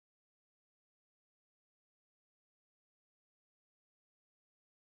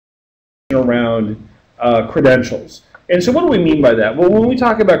around credentials. And so what do we mean by that? Well, when we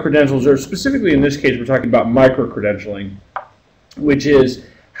talk about credentials, or specifically in this case, we're talking about micro-credentialing, which is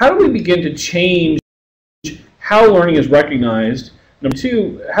how do we begin to change how learning is recognized? Number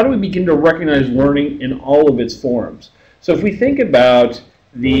two, how do we begin to recognize learning in all of its forms? So if we think about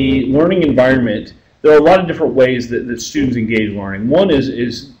the learning environment, there are a lot of different ways that students engage learning. One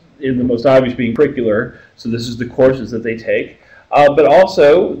is in the most obvious being curricular, so this is the courses that they take, but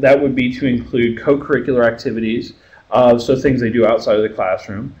also that would be to include co-curricular activities, so things they do outside of the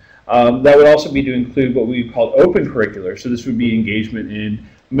classroom. That would also be to include what we call open curricular, so this would be engagement in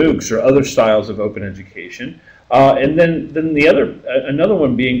MOOCs or other styles of open education. And then another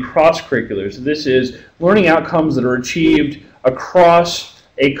one being cross-curricular. So this is learning outcomes that are achieved across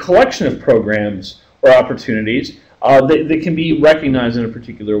a collection of programs or opportunities that can be recognized in a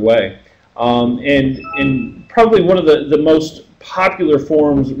particular way. And probably one of the most popular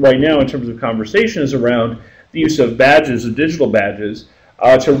forms right now in terms of conversation is around the use of badges, of digital badges,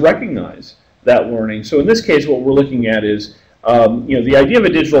 to recognize that learning. So in this case, what we're looking at is the idea of a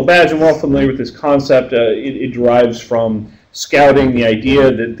digital badge, and we're all familiar with this concept. It derives from scouting, the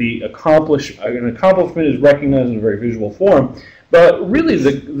idea that an accomplishment is recognized in a very visual form. But really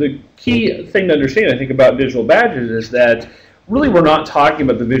the key thing to understand, I think, about digital badges is that really we're not talking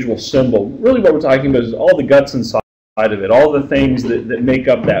about the visual symbol. Really what we're talking about is all the guts inside of it, all the things that make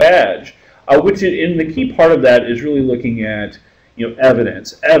up that badge, and the key part of that is really looking at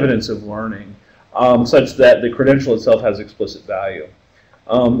evidence of learning. Such that the credential itself has explicit value.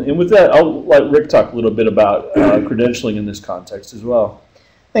 And with that, I'll let Rick talk a little bit about credentialing in this context as well.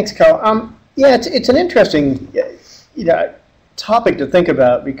 Thanks, Kyle. Yeah, it's an interesting topic to think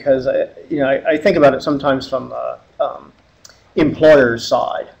about because I think about it sometimes from the employer's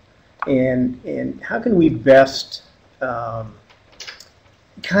side, and how can we best kind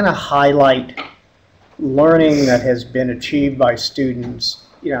of highlight learning that has been achieved by students.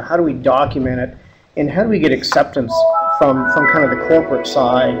 How do we document it, and how do we get acceptance from kind of the corporate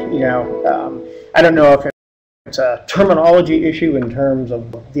side? I don't know if it's a terminology issue in terms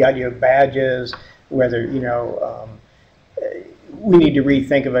of the idea of badges, whether we need to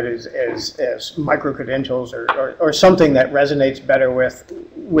rethink of it as micro credentials or something that resonates better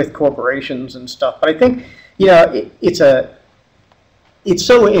with corporations and stuff. But I think it's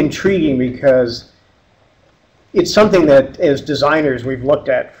so intriguing because it's something that, as designers, we've looked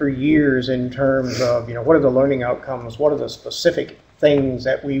at for years in terms of, what are the learning outcomes, what are the specific things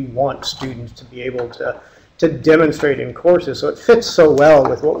that we want students to be able to demonstrate in courses. So it fits so well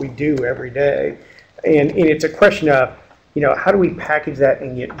with what we do every day. And it's a question of, how do we package that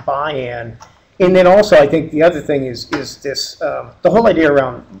and get buy-in? And then also, I think the other thing is this, the whole idea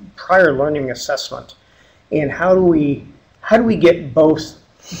around prior learning assessment, and how do we get both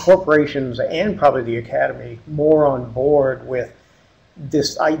corporations and probably the academy more on board with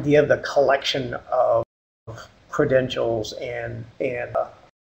this idea of the collection of credentials and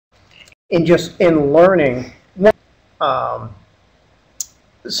just in learning,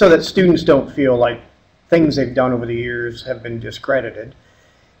 so that students don't feel like things they've done over the years have been discredited,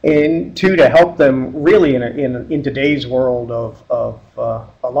 and two, to help them really in today's world of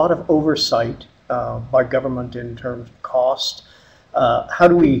a lot of oversight by government in terms of cost. How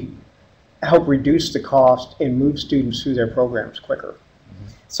do we help reduce the cost and move students through their programs quicker? Mm-hmm.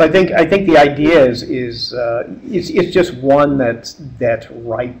 So I think the idea is just one that's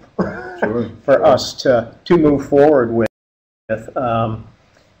ripe sure. for us to move forward with.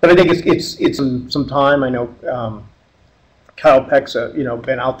 But I think it's some time. I know Kyle Peck's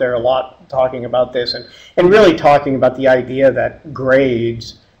been out there a lot talking about this and really talking about the idea that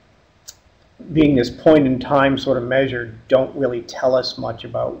grades, being this point in time sort of measure, don't really tell us much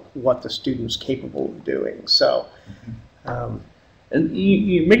about what the student's capable of doing. So, and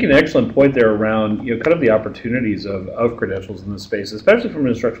you make an excellent point there around kind of the opportunities of credentials in this space, especially from an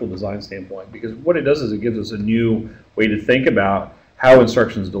instructional design standpoint, because what it does is it gives us a new way to think about how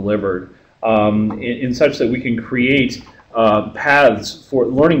instruction is delivered, in such that we can create learning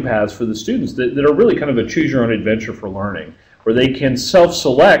paths for the students that are really kind of a choose your own adventure for learning, where they can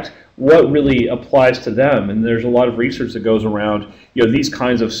self-select what really applies to them. And there's a lot of research that goes around, these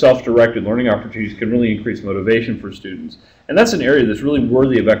kinds of self-directed learning opportunities can really increase motivation for students. And that's an area that's really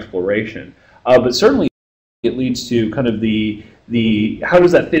worthy of exploration. But certainly it leads to kind of the how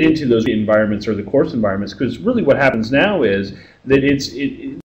does that fit into those environments or the course environments? Because really what happens now is that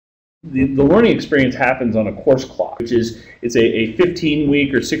the learning experience happens on a course clock, which is it's a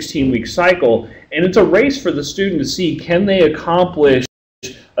 15-week or 16-week cycle, and it's a race for the student to see, can they accomplish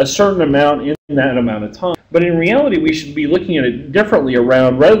a certain amount in that amount of time. But in reality, we should be looking at it differently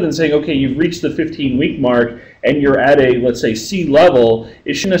around, rather than saying, okay, you've reached the 15-week mark and you're at a, let's say, C level.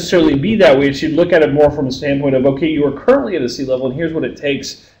 It shouldn't necessarily be that way. It should look at it more from a standpoint of, okay, you are currently at a C level, and here's what it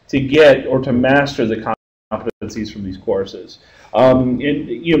takes to get or to master the competencies from these courses. And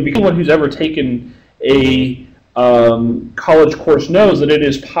anyone who's ever taken a college course knows that it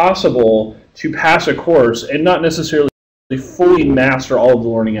is possible to pass a course and not necessarily fully master all of the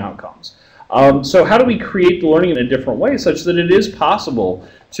learning outcomes. So how do we create the learning in a different way such that it is possible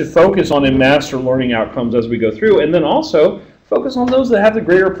to focus on and master learning outcomes as we go through, and then also focus on those that have the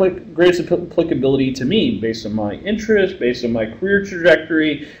greatest applicability to me based on my interest, based on my career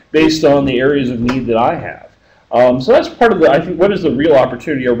trajectory, based on the areas of need that I have. So that's part of the, I think, what is the real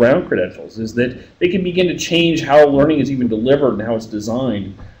opportunity around credentials, is that they can begin to change how learning is even delivered and how it's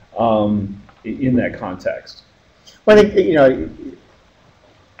designed in that context. Well, I think,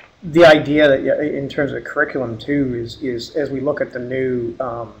 the idea that in terms of curriculum too is as we look at the new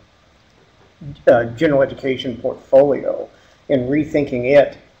general education portfolio and rethinking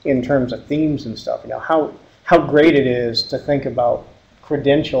it in terms of themes and stuff, how great it is to think about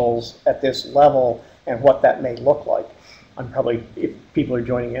credentials at this level and what that may look like. I'm probably, if people are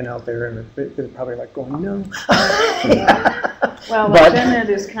joining in out there, and they're probably like going, no. Well, Gen Ed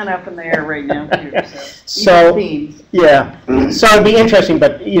is kind of up in the air right now too. So yeah. So it'd be interesting,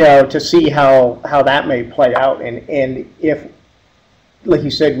 but to see how that may play out, and if, like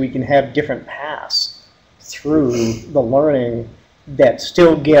you said, we can have different paths through the learning that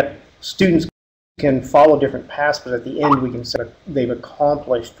still get students can follow different paths, but at the end we can say they've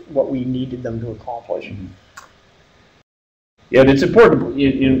accomplished what we needed them to accomplish. Mm-hmm. Yeah, and it's important.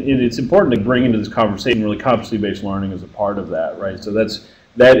 It's important to bring into this conversation really competency-based learning as a part of that, right? So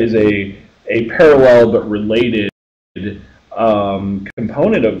that is a parallel but related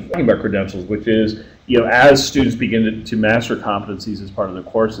component of talking about credentials, which is as students begin to master competencies as part of their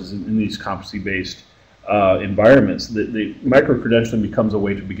courses in these competency-based environments, the micro-credentialing becomes a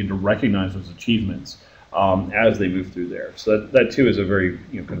way to begin to recognize those achievements as they move through there. So that too is a very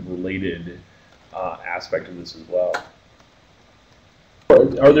kind of related aspect of this as well.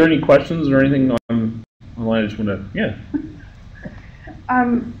 Are there any questions or anything online? I just want to,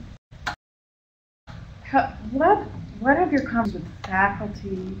 What have your conversations with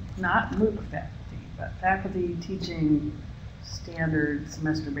faculty, not MOOC faculty, but faculty teaching standard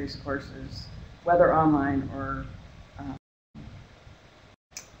semester-based courses, whether online or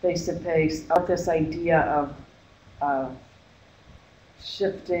face-to-face, about this idea of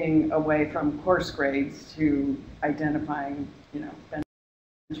shifting away from course grades to identifying,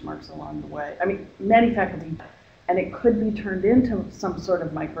 benchmarks along the way? I mean, many faculty, and it could be turned into some sort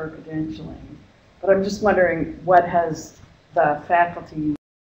of micro-credentialing. But I'm just wondering, what has the faculty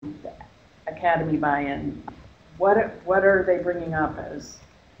academy buy-in? What are they bringing up as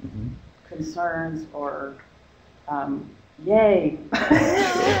concerns or yay?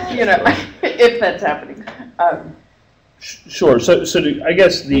 If that's happening. Sure. So I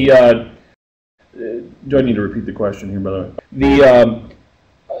guess the do I need to repeat the question here, by the way?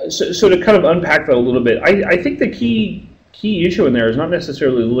 So to kind of unpack that a little bit, I think the key issue in there is not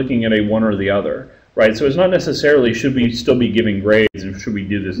necessarily looking at a one or the other, right? So it's not necessarily should we still be giving grades and should we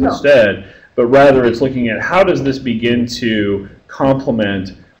do this instead, but rather it's looking at how does this begin to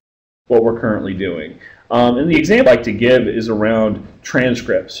complement what we're currently doing. And the example I like to give is around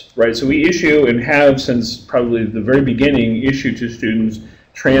transcripts, right? So we issue and have since probably the very beginning issued to students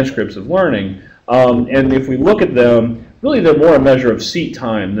transcripts of learning. And if we look at them, really they're more a measure of seat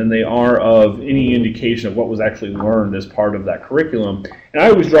time than they are of any indication of what was actually learned as part of that curriculum. And I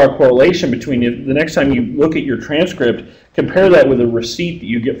always draw a correlation between the next time you look at your transcript, compare that with a receipt that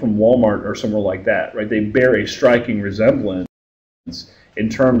you get from Walmart or somewhere like that, right? They bear a striking resemblance in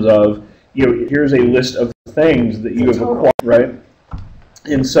terms of, here's a list of things that you have acquired, right?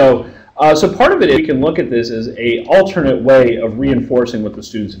 And so part of it is we can look at this as an alternate way of reinforcing what the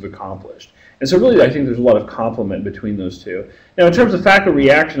students have accomplished. And so really I think there's a lot of complement between those two. Now in terms of faculty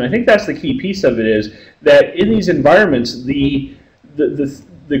reaction, I think that's the key piece of it, is that in these environments, the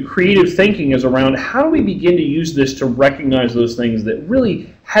creative thinking is around how do we begin to use this to recognize those things that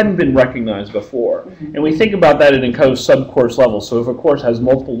really hadn't been recognized before. And we think about that at a kind of sub-course level. So if a course has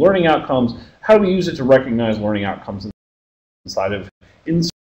multiple learning outcomes, how do we use it to recognize learning outcomes inside of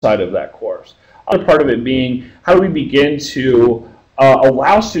that course? Other part of it being how do we begin to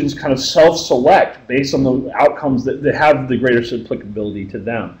allow students kind of self-select based on the outcomes that have the greatest applicability to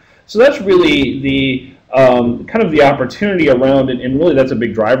them. So that's really the kind of the opportunity around it, and really that's a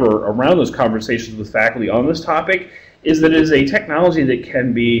big driver around those conversations with faculty on this topic, is that it is a technology that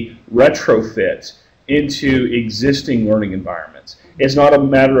can be retrofit into existing learning environments. It's not a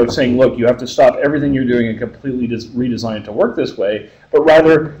matter of saying, look, you have to stop everything you're doing and completely redesign it to work this way, but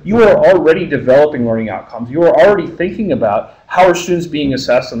rather you are already developing learning outcomes. You are already thinking about how are students being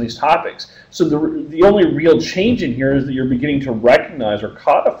assessed on these topics. So the only real change in here is that you're beginning to recognize or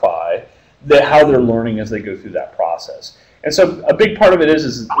codify how they're learning as they go through that process. And so a big part of it is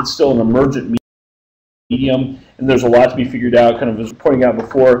it's still an emergent medium, and there's a lot to be figured out. Kind of as pointing out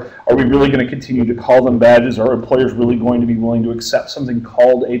before, are we really going to continue to call them badges? Are employers really going to be willing to accept something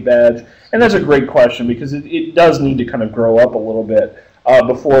called a badge? And that's a great question, because it does need to kind of grow up a little bit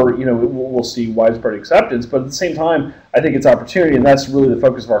before we'll see widespread acceptance. But at the same time, I think it's opportunity, and that's really the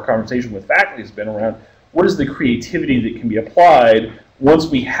focus of our conversation with faculty has been around what is the creativity that can be applied once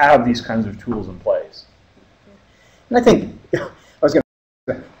we have these kinds of tools in place. And I think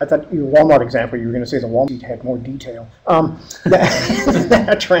I thought your Walmart example, you were going to say the Walmart had more detail.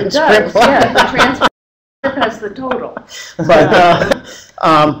 That transcript. It does, yeah, the transcript has the total. But,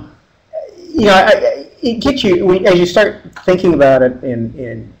 it gets you, as you start thinking about it,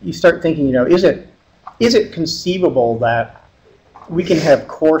 and you start thinking, is it conceivable that we can have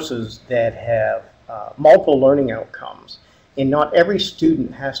courses that have multiple learning outcomes, and not every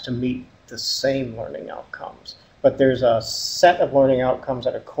student has to meet the same learning outcomes, but there's a set of learning outcomes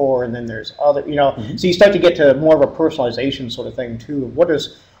at a core, and then there's other, so you start to get to more of a personalization sort of thing too. What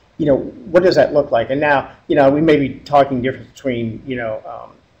does that look like? And now, we may be talking difference between,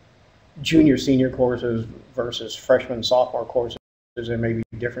 junior, senior courses versus freshman, sophomore courses. There may be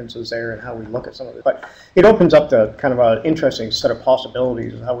differences there in how we look at some of it, but it opens up the kind of an interesting set of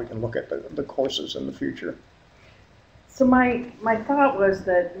possibilities of how we can look at the courses in the future. So my thought was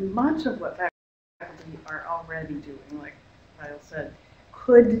that much of what faculty are already doing, like Kyle said,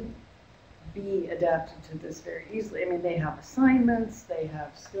 could be adapted to this very easily. I mean, they have assignments, they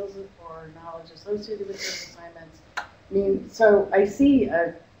have skills or knowledge associated with those assignments. I mean, so I see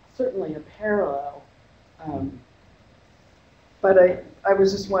certainly a parallel, but I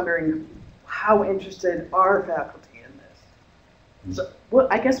was just wondering, how interested are faculty in this? So, well,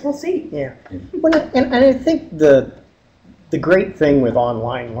 I guess we'll see. Yeah, well, and I think the great thing with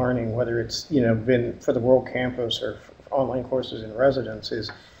online learning, whether it's been for the World Campus or online courses in residence,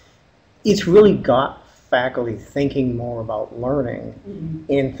 is it's really got faculty thinking more about learning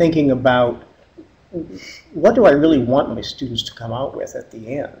and thinking about what do I really want my students to come out with at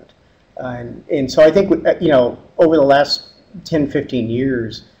the end. And so I think over the last 10, 15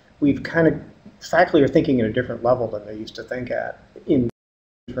 years, we've faculty are thinking at a different level than they used to think at in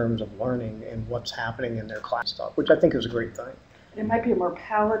terms of learning and what's happening in their class stuff, which I think is a great thing. It might be a more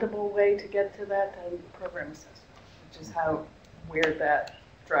palatable way to get to that than program assessment, which is where that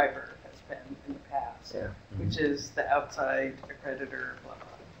driver has been in the past, which is the outside accreditor, blah,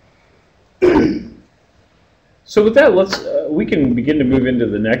 blah. So with that, we can begin to move into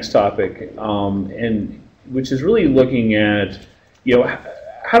the next topic, and which is really looking at,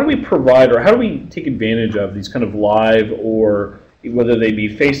 how do we provide or how do we take advantage of these kind of live, or whether they be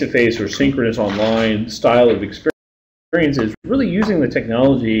face-to-face or synchronous online style of experiences, really using the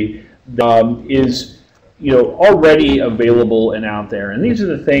technology that is already available and out there. And these are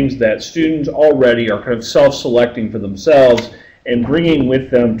the things that students already are kind of self-selecting for themselves and bringing with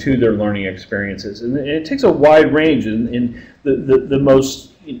them to their learning experiences. And it takes a wide range, and the most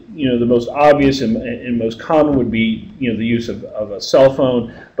the most obvious and most common would be the use of a cell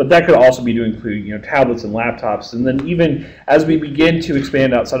phone, but that could also be to include tablets and laptops. And then even as we begin to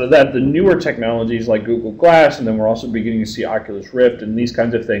expand outside of that, the newer technologies like Google Glass, and then we're also beginning to see Oculus Rift and these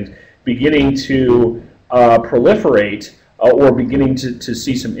kinds of things beginning to proliferate or beginning to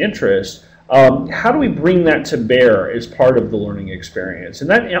see some interest. How do we bring that to bear as part of the learning experience? And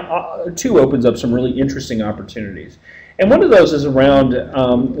that too opens up some really interesting opportunities. And one of those is around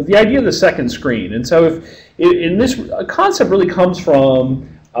the idea of the second screen. And so this concept really comes from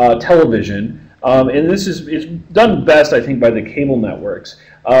television, and this is done best, I think, by the cable networks.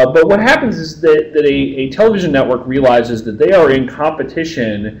 But what happens is that a television network realizes that they are in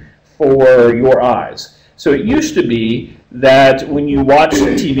competition for your eyes. So it used to be that when you watched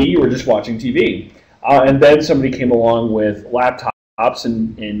TV, you were just watching TV. And then somebody came along with laptops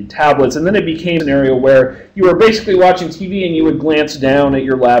and tablets, and then it became a scenario where you were basically watching TV and you would glance down at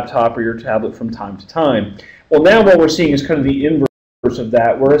your laptop or your tablet from time to time. Well, now what we're seeing is kind of the inverse of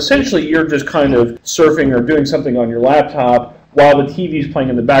that, where essentially you're just kind of surfing or doing something on your laptop while the TV is playing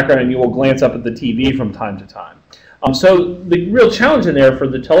in the background, and you will glance up at the TV from time to time. So the real challenge in there for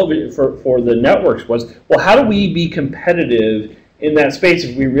the television, for the networks was, well, how do we be competitive in that space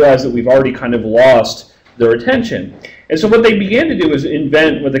if we realize that we've already kind of lost their attention? And so what they began to do is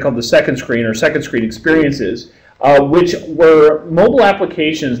invent what they call the second screen or second screen experiences, which were mobile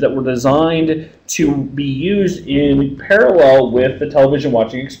applications that were designed to be used in parallel with the television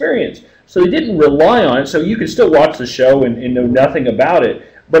watching experience. So they didn't rely on it, so you could still watch the show and know nothing about it.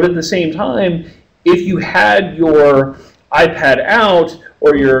 But at the same time, if you had your iPad out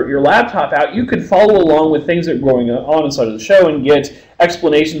or your laptop out, you could follow along with things that were going on inside of the show and get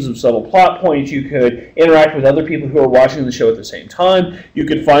explanations of subtle plot points. You could interact with other people who are watching the show at the same time. You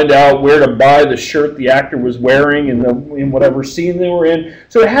could find out where to buy the shirt the actor was wearing in whatever scene they were in.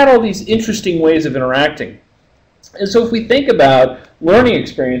 So it had all these interesting ways of interacting. And so if we think about learning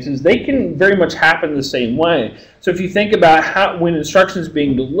experiences, they can very much happen the same way. So if you think about how, when instruction is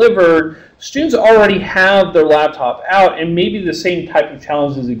being delivered, students already have their laptop out and maybe the same type of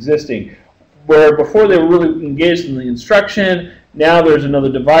challenges existing. Where before they were really engaged in the instruction, now there's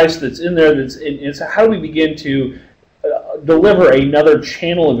another device that's in there. And so how do we begin to deliver another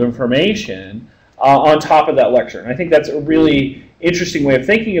channel of information on top of that lecture? And I think that's a really interesting way of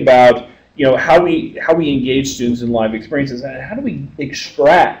thinking about how we engage students in live experiences, and how do we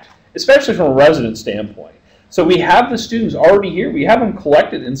extract, especially from a resident standpoint. So we have the students already here, we have them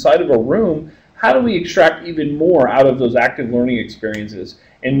collected inside of a room. How do we extract even more out of those active learning experiences,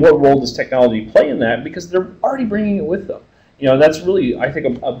 and what role does technology play in that? Because they're already bringing it with them. That's really, I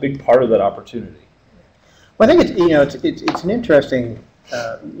think, a big part of that opportunity. Well, I think it's an interesting,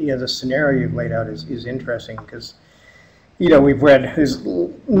 the scenario you've laid out is interesting because. We've read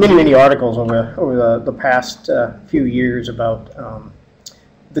many articles over the past few years about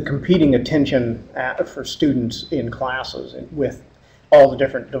the competing attention for students in classes with all the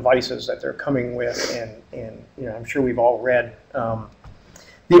different devices that they're coming with, and I'm sure we've all read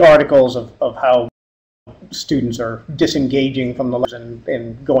the articles of how students are disengaging from the lessons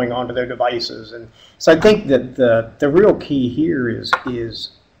and going onto their devices, and so I think that the real key here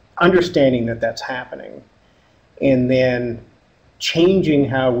is understanding that that's happening. And then changing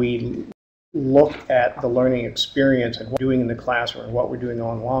how we look at the learning experience and what we're doing in the classroom and what we're doing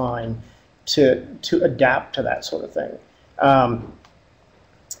online to adapt to that sort of thing.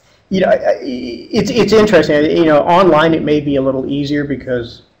 It's interesting. Online it may be a little easier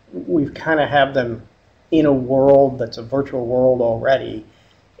because we've kind of have them in a world that's a virtual world already,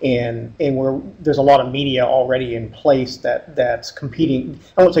 and there's a lot of media already in place that's competing.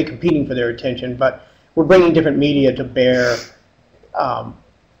 I won't say competing for their attention, but we're bringing different media to bear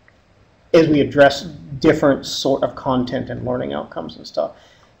as we address different sort of content and learning outcomes and stuff.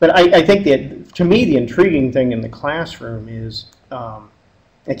 But I think that, to me, the intriguing thing in the classroom is, I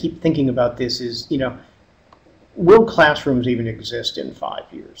keep thinking about this, is, will classrooms even exist in 5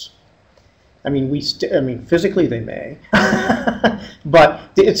 years? I mean, physically they may, but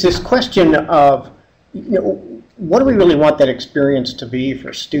it's this question of, what do we really want that experience to be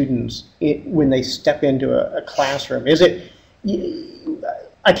for students when they step into a classroom? Is it,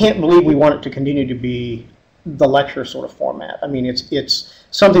 I can't believe we want it to continue to be the lecture sort of format. I mean, it's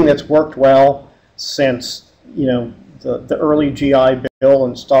something that's worked well since, the early GI Bill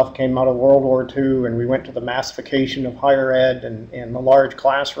and stuff came out of World War II, and we went to the massification of higher ed and the large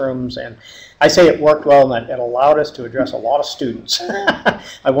classrooms. And I say it worked well, and it allowed us to address a lot of students.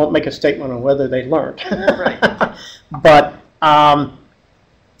 I won't make a statement on whether they learned. Right. But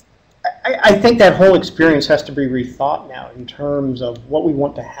I think that whole experience has to be rethought now in terms of what we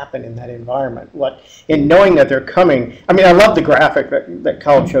want to happen in that environment. In knowing that they're coming. I mean, I love the graphic that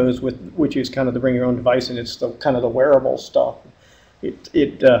Kyle chose, which is kind of the bring your own device, and it's the kind of the wearable stuff.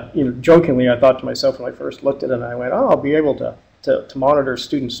 Jokingly, I thought to myself when I first looked at it, and I went, "Oh, I'll be able to monitor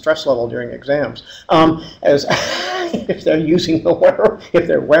students' stress level during exams," as if they're using if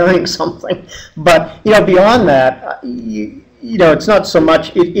they're wearing something. But beyond that, it's not so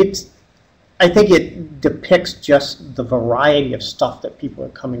much. I think it depicts just the variety of stuff that people are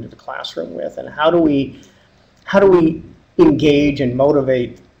coming to the classroom with, and how do we engage and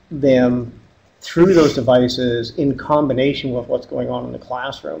motivate them through those devices in combination with what's going on in the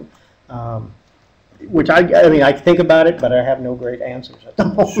classroom. Which I think about it, but I have no great answers at the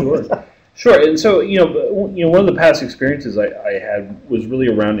moment. Sure. And so one of the past experiences I had was really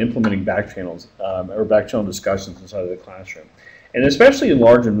around implementing back channels or back channel discussions inside of the classroom. And especially in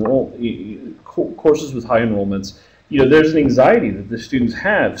large courses with high enrollments, there's an anxiety that the students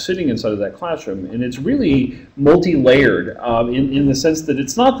have sitting inside of that classroom, and it's really multi-layered in the sense that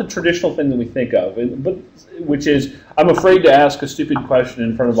it's not the traditional thing that we think of, but which is, I'm afraid to ask a stupid question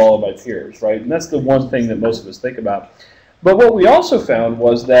in front of all of my peers, right? And that's the one thing that most of us think about. But what we also found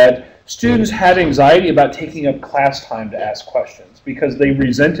was that students had anxiety about taking up class time to ask questions because they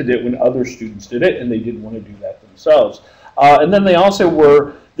resented it when other students did it and they didn't want to do that themselves. And then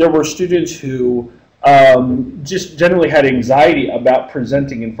there were students who just generally had anxiety about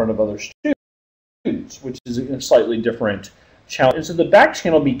presenting in front of other students, which is a slightly different challenge. And so the back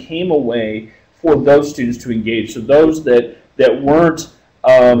channel became a way for those students to engage. So those that weren't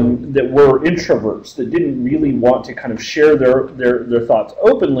that were introverts, that didn't really want to kind of share their thoughts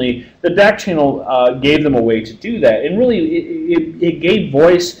openly, the back channel gave them a way to do that. And really, it gave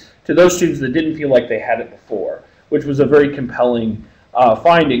voice to those students that didn't feel like they had it before, which was a very compelling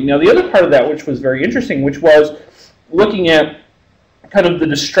finding. Now, the other part of that, which was very interesting, which was looking at kind of the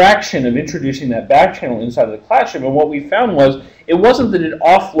distraction of introducing that back channel inside of the classroom. And what we found was it wasn't that it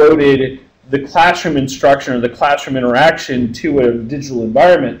offloaded the classroom instruction or the classroom interaction to a digital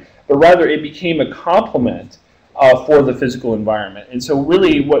environment, but rather it became a complement for the physical environment. And so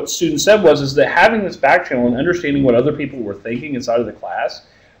really what students said is that having this back channel and understanding what other people were thinking inside of the class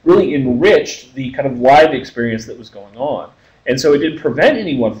really enriched the kind of live experience that was going on. And so it didn't prevent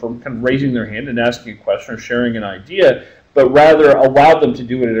anyone from kind of raising their hand and asking a question or sharing an idea, but rather allowed them to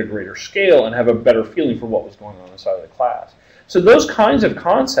do it at a greater scale and have a better feeling for what was going on inside of the class. So those kinds of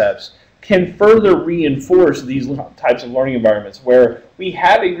concepts can further reinforce these types of learning environments where we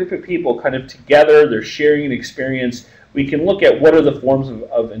have a group of people kind of together, they're sharing an experience. We can look at what are the forms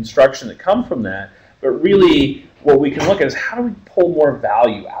of instruction that come from that, but really what we can look at is how do we pull more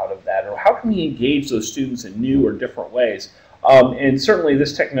value out of that, or how can we engage those students in new or different ways. And certainly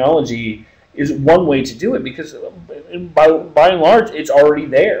this technology is one way to do it because by and large it's already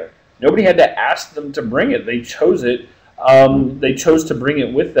there. Nobody had to ask them to bring it. They chose it. They chose to bring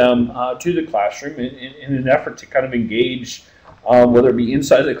it with them to the classroom in an effort to kind of engage, whether it be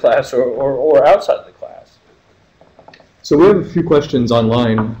inside the class or outside the class. So we have a few questions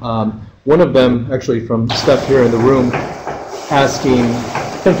online. One of them actually from Steph here in the room asking,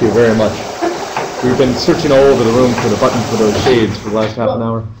 thank you very much. We've been searching all over the room for the button for those shades for the last half an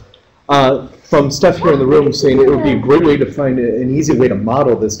hour. From Steph here in the room saying it would be a great way to find an easy way to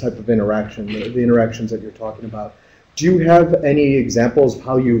model this type of interaction, the interactions that you're talking about. Do you have any examples of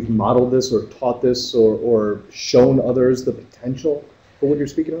how you've modeled this or taught this or shown others the potential for what you're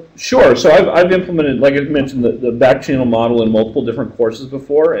speaking of? Sure. So I've implemented, like I mentioned, the back channel model in multiple different courses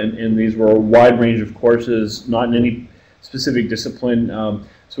before, and these were a wide range of courses, not in any specific discipline.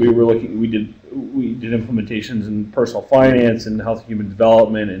 So we did implementations in personal finance and health and human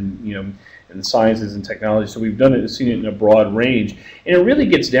development and and sciences and technology. So we've done it, seen it in a broad range. And it really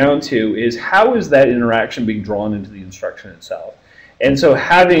gets down to is how is that interaction being drawn into the instruction itself? And so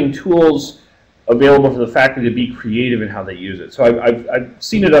having tools available for the faculty to be creative in how they use it. So I've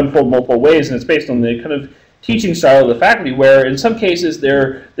seen it unfold multiple ways, and it's based on the kind of teaching style of the faculty, where in some cases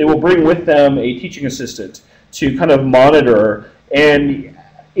they will bring with them a teaching assistant to kind of monitor and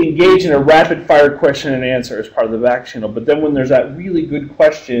engage in a rapid fire question and answer as part of the back channel. But then when there's that really good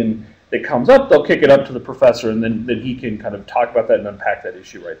question that comes up, they'll kick it up to the professor, and then he can kind of talk about that and unpack that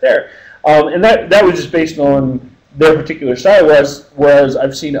issue right there. And that was just based on their particular style, whereas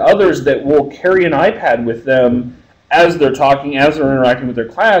I've seen others that will carry an iPad with them as they're talking, as they're interacting with their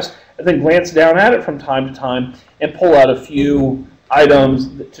class, and then glance down at it from time to time and pull out a few items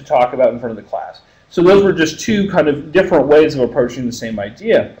to talk about in front of the class. So those were just two kind of different ways of approaching the same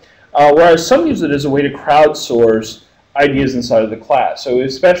idea. Whereas some use it as a way to crowdsource ideas inside of the class. So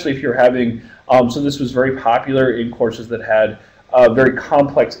especially if you're having, so this was very popular in courses that had very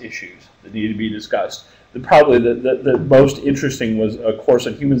complex issues that needed to be discussed. Probably the most interesting was a course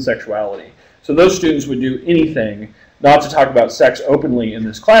on human sexuality. So those students would do anything not to talk about sex openly in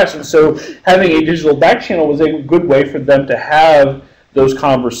this class. And so having a digital back channel was a good way for them to have those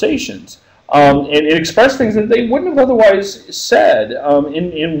conversations. And express things that they wouldn't have otherwise said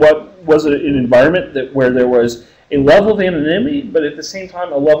in what was an environment where there was a level of anonymity, but at the same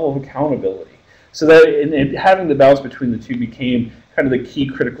time a level of accountability. So that and having the balance between the two became kind of the key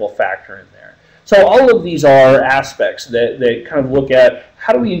critical factor in there. So all of these are aspects that kind of look at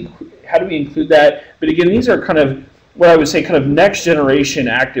how do we include that. But again, these are kind of what I would say kind of next generation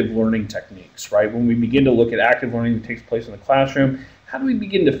active learning techniques, right? When we begin to look at active learning that takes place in the classroom, how do we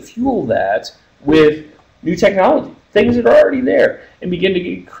begin to fuel that with new technology, things that are already there, and begin to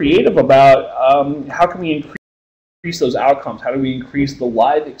get creative about how can we increase those outcomes? How do we increase the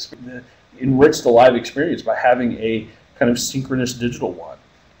live experience, enrich the live experience by having a kind of synchronous digital one,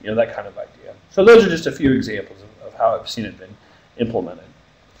 that kind of idea. So those are just a few examples of how I've seen it been implemented.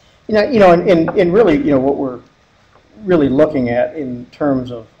 And really, what we're really looking at in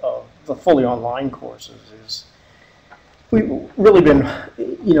terms of the fully online courses is we've really been,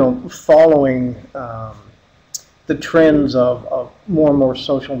 following the trends of more and more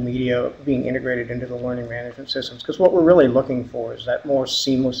social media being integrated into the learning management systems, because what we're really looking for is that more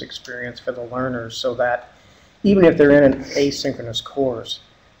seamless experience for the learners, so that even if they're in an asynchronous course,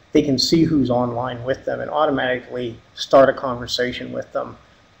 they can see who's online with them and automatically start a conversation with them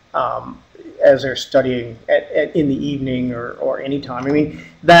as they're studying in the evening or anytime. I mean,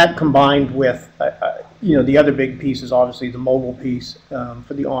 that combined with, the other big piece is obviously the mobile piece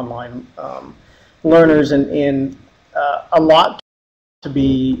for the online learners, and a lot to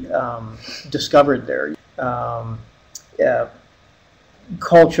be discovered there.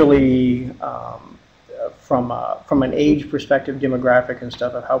 Culturally, from an age perspective, demographic and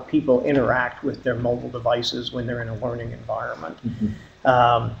stuff, of how people interact with their mobile devices when they're in a learning environment.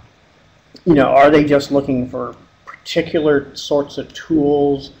 Mm-hmm. Are they just looking for particular sorts of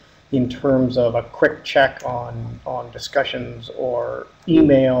tools in terms of a quick check on discussions or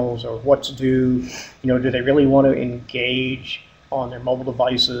emails or what's due? Do they really want to engage on their mobile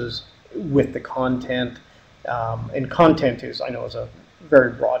devices with the content? And content is a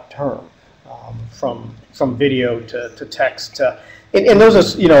very broad term, from video to text to, and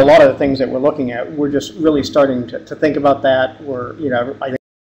those are a lot of the things that we're looking at. We're just really starting to think about that. I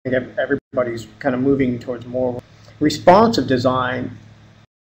think everybody's kind of moving towards more responsive design.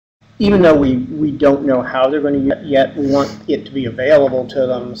 Even though we don't know how they're going to use it yet, we want it to be available to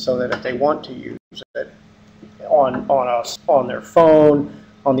them so that if they want to use it on their phone,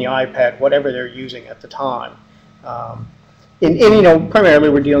 on the iPad, whatever they're using at the time. And primarily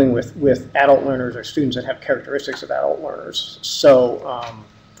we're dealing with adult learners or students that have characteristics of adult learners. So,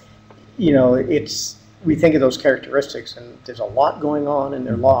 we think of those characteristics, and there's a lot going on in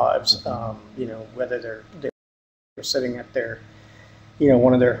their lives. Whether they're sitting at their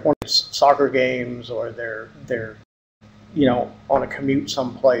one of their soccer games, or they're on a commute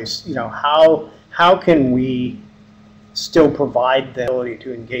someplace. How can we still provide the ability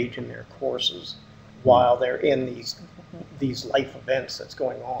to engage in their courses while they're in these life events that's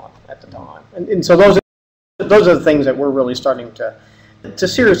going on at the time? And so those are the things that we're really starting to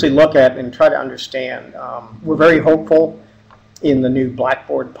seriously look at and try to understand. We're very hopeful in the new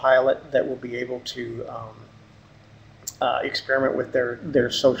Blackboard pilot that we'll be able to experiment with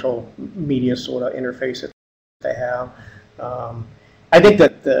their social media sort of interface that they have. I think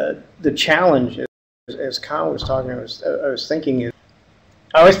that the challenge is, as Kyle was talking, I was thinking, is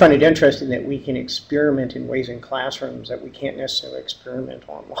I always find it interesting that we can experiment in ways in classrooms that we can't necessarily experiment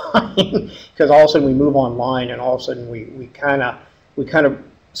online, because all of a sudden we move online, and all of a sudden we kind of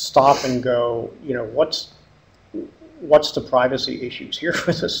stop and go, what's the privacy issues here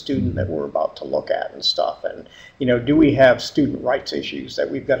for the student that we're about to look at and stuff, and do we have student rights issues that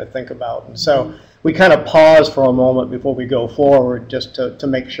we've got to think about? And so we kind of pause for a moment before we go forward, just to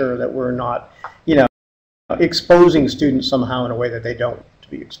make sure that we're not exposing students somehow in a way that they don't to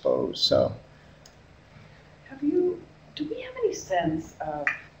be exposed. So do we have any sense of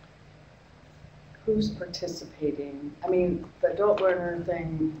who's participating? I mean, the adult learner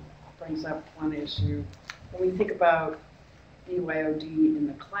thing brings up one issue. When we think about BYOD in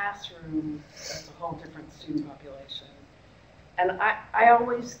the classroom, that's a whole different student population. And I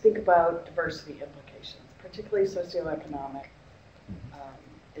always think about diversity implications, particularly socioeconomic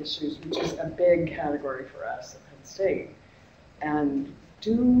issues, which is a big category for us at Penn State. And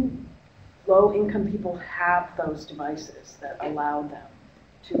do low-income people have those devices that allow them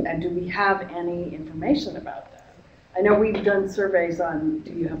to, and do we have any information about that? I know we've done surveys on,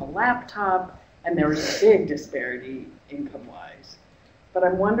 do you have a laptop? And there was a big disparity income-wise. But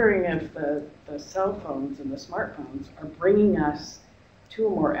I'm wondering if the cell phones and the smartphones are bringing us to a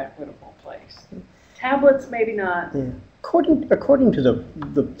more equitable place. Tablets, maybe not. Yeah. According to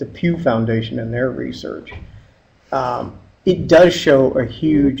the Pew Foundation and their research, it does show a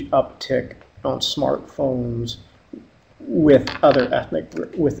huge uptick on smartphones with other ethnic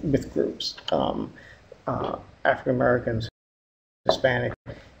with groups, African Americans, Hispanic.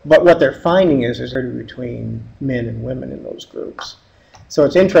 But what they're finding is between men and women in those groups. So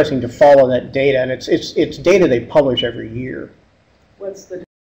it's interesting to follow that data, and it's data they publish every year. What's the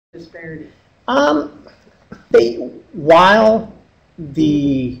disparity? While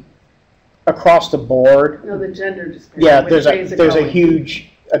across the board. No, the gender disparity. Yeah, there's a huge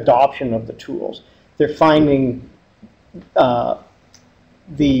adoption of the tools. They're finding the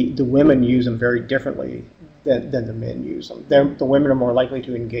women use them very differently than the men use them. The women are more likely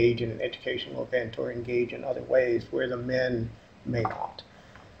to engage in an educational event or engage in other ways, where the men may not.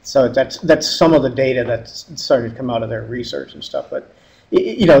 So that's some of the data that's starting to come out of their research and stuff. But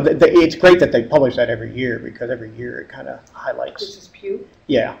you know, it's great that they publish that every year, because every year it kind of highlights. This is Pew?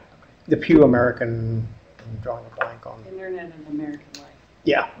 Yeah, the Pew American, I'm drawing a blank on. Internet and American Life.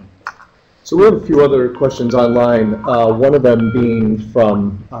 Yeah. So we have a few other questions online, one of them being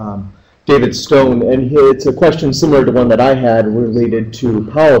from David Stone, and it's a question similar to one that I had related to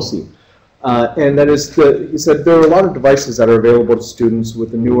policy. And that is, he said, there are a lot of devices that are available to students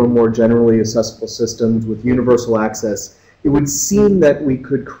with the newer, more generally accessible systems with universal access. It would seem that we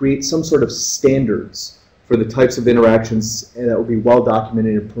could create some sort of standards for the types of interactions that would be well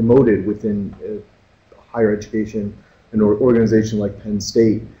documented and promoted within higher education, an organization like Penn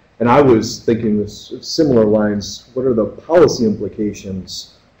State. And I was thinking this similar lines, what are the policy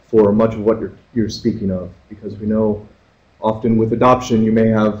implications for much of what you're speaking of? Because we know often with adoption you may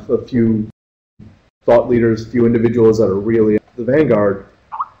have a few thought leaders, few individuals that are really at the vanguard,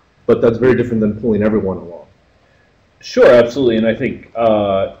 but that's very different than pulling everyone along. Sure, absolutely, and I think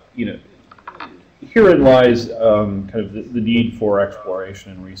you know, herein lies kind of the need for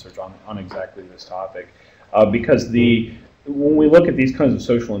exploration and research on exactly this topic, because when we look at these kinds of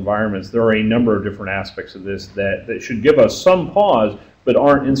social environments, there are a number of different aspects of this that should give us some pause, but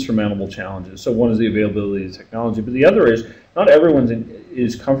aren't insurmountable challenges. So one is the availability of technology, but the other is not everyone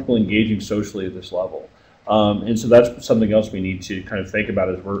is comfortable engaging socially at this level. And so that's something else we need to kind of think about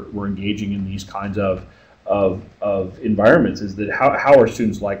as we're engaging in these kinds of environments, is that how are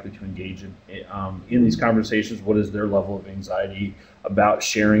students likely to engage in these conversations? What is their level of anxiety about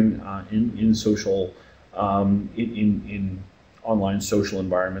sharing in social, in online social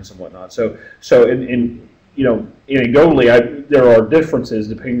environments and whatnot? So in you know, anecdotally, there are differences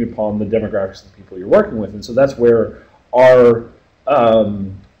depending upon the demographics of the people you're working with, and so that's where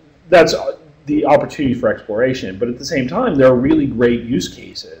that's the opportunity for exploration. But at the same time, there are really great use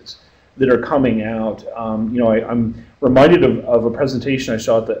cases that are coming out. You know, I'm reminded of a presentation I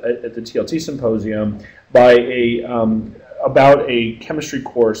saw at the TLT symposium by about a chemistry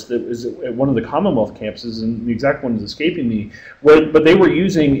course that was at one of the Commonwealth campuses, and the exact one is escaping me. But they were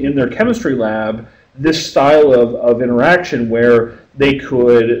using in their chemistry lab this style of interaction where they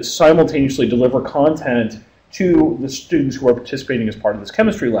could simultaneously deliver content to the students who are participating as part of this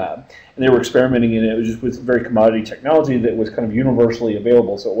chemistry lab. And they were experimenting in it. It was just with very commodity technology that was kind of universally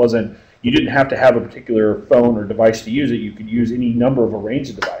available. So it wasn't, you didn't have to have a particular phone or device to use it. You could use any number of a range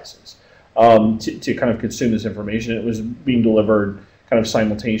of devices to kind of consume this information. It was being delivered kind of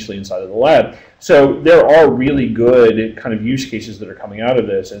simultaneously inside of the lab. So there are really good kind of use cases that are coming out of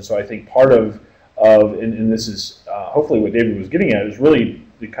this. And so I think part of and this is hopefully what David was getting at, is really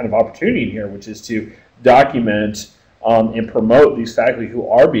the kind of opportunity in here, which is to document and promote these faculty who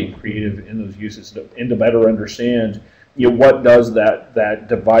are being creative in those uses, and to better understand, you know, what does that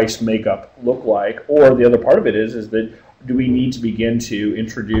device makeup look like. Or the other part of it is that do we need to begin to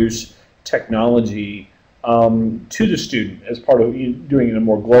introduce technology to the student as part of doing it in a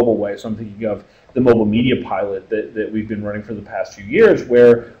more global way. So I'm thinking of the mobile media pilot that we've been running for the past few years,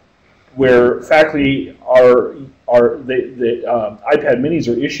 where faculty the iPad minis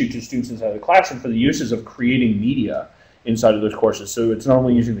are issued to students inside the classroom for the uses of creating media inside of those courses. So it's not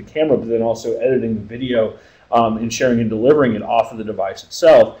only using the camera, but then also editing the video and sharing and delivering it off of the device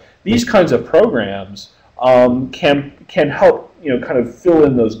itself. These kinds of programs can help, you know, kind of fill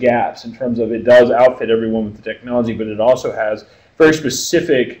in those gaps in terms of, it does outfit everyone with the technology, but it also has very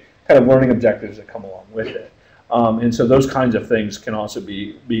specific kind of learning objectives that come along with it. And so those kinds of things can also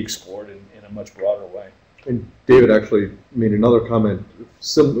be explored in a much broader way. And David actually made another comment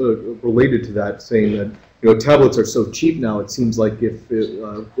related to that, saying that, you know, tablets are so cheap now. It seems like if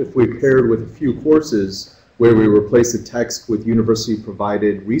we paired with a few courses where we replace the text with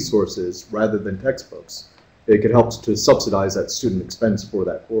university-provided resources rather than textbooks, it could help to subsidize that student expense for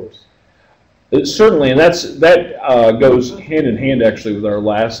that course. Certainly, and that goes hand in hand actually with our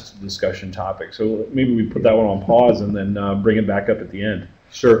last discussion topic. So maybe we put that one on pause and then bring it back up at the end.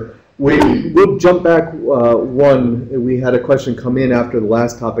 Sure. We'll jump back one. We had a question come in after the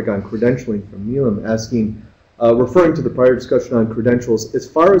last topic on credentialing from Neelam, asking, referring to the prior discussion on credentials, as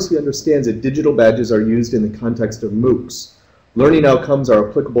far as he understands it, digital badges are used in the context of MOOCs. Learning outcomes are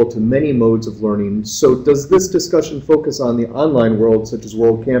applicable to many modes of learning. So does this discussion focus on the online world, such as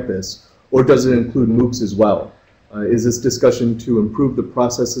World Campus, or does it include MOOCs as well? Is this discussion to improve the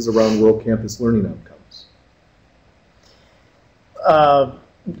processes around World Campus learning outcomes?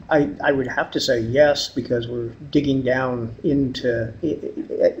 I would have to say yes, because we're digging down into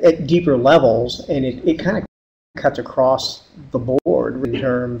at deeper levels, and it kind of cuts across the board in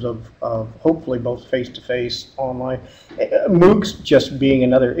terms of hopefully both face-to-face, online. MOOCs just being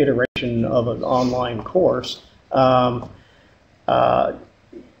another iteration of an online course. I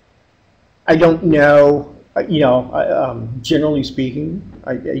don't know, generally speaking,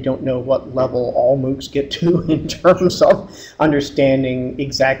 I don't know what level all MOOCs get to in terms of understanding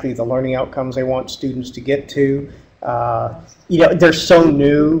exactly the learning outcomes they want students to get to. They're so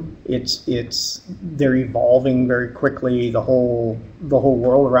new. They're evolving very quickly. The whole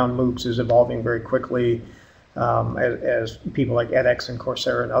world around MOOCs is evolving very quickly as people like edX and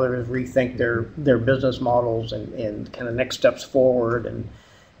Coursera and others rethink their business models and kind of next steps forward.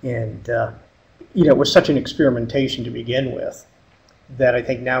 And it was such an experimentation to begin with that I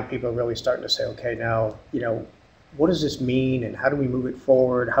think now people are really starting to say, okay, now, what does this mean and how do we move it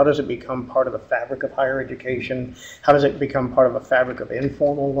forward? How does it become part of the fabric of higher education? How does it become part of the fabric of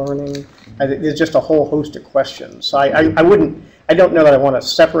informal learning? There's just a whole host of questions. So I don't know that I want to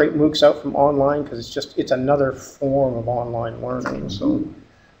separate MOOCs out from online because it's another form of online learning. So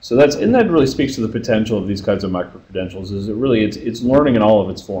that really speaks to the potential of these kinds of micro-credentials, is it's learning in all of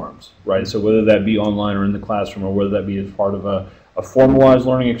its forms, right? So whether that be online or in the classroom, or whether that be as part of a formalized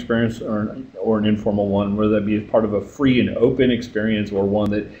learning experience or an informal one, whether that be as part of a free and open experience or one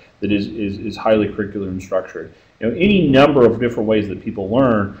that is highly curricular and structured. Any number of different ways that people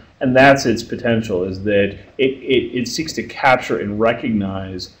learn, and that's its potential, is that it seeks to capture and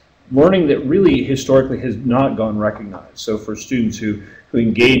recognize learning that really historically has not gone recognized. So for students who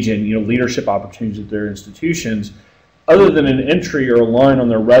engage in leadership opportunities at their institutions, other than an entry or a line on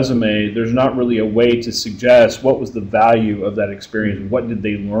their resume, there's not really a way to suggest what was the value of that experience, what did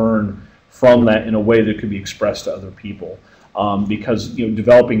they learn from that in a way that could be expressed to other people. Because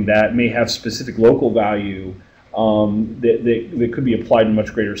developing that may have specific local value that could be applied in a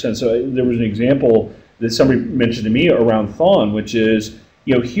much greater sense. So there was an example that somebody mentioned to me around Thon, which is,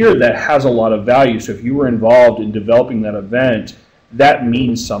 here that has a lot of value. So if you were involved in developing that event, that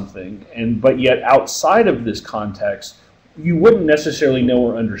means something. But yet outside of this context, you wouldn't necessarily know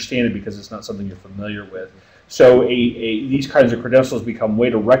or understand it because it's not something you're familiar with. So these kinds of credentials become a way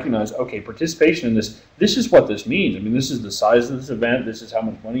to recognize, okay, participation in this is what this means. I mean, this is the size of this event, this is how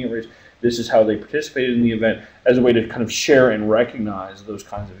much money it raised, this is how they participated in the event, as a way to kind of share and recognize those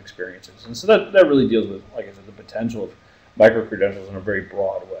kinds of experiences. And so that really deals with, like I said, the potential of micro-credentials in a very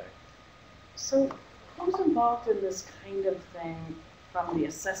broad way. So who's involved in this kind of thing from the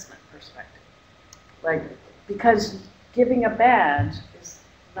assessment perspective? Because giving a badge is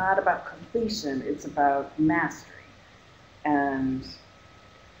not about completion, it's about mastery. And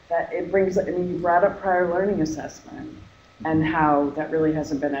that it brings, you brought up prior learning assessment and how that really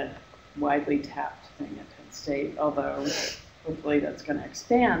hasn't been a widely tapped thing at Penn State, although hopefully that's going to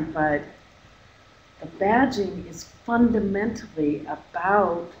expand. But the badging is fundamentally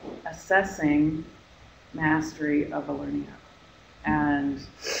about assessing mastery of a learning outcome. And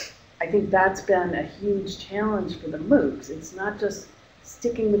I think that's been a huge challenge for the MOOCs. It's not just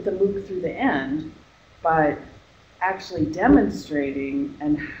sticking with the MOOC through the end, but actually demonstrating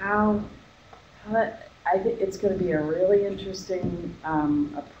and how I think it's going to be a really interesting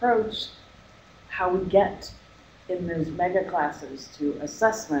approach, how we get in those mega classes to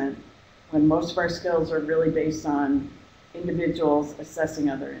assessment when most of our skills are really based on individuals assessing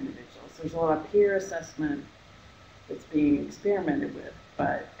other individuals. There's a lot of peer assessment that's being experimented with,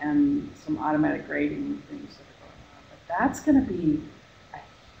 and some automatic grading things that are going on. But that's going to be a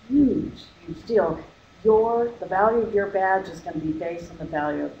huge, huge deal. The value of your badge is going to be based on the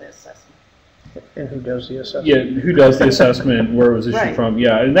value of the assessment. And who does the assessment? Yeah, who does the assessment, where it was issued from.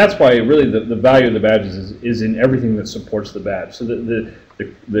 Yeah, and that's why really the value of the badges is in everything that supports the badge. So the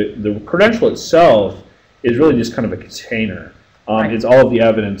credential itself is really just kind of a container. It's all of the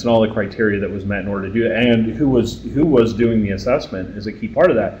evidence and all the criteria that was met in order to do it, and who was doing the assessment is a key part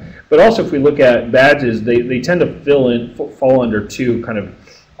of that. But also, if we look at badges, they tend to fall under two kind of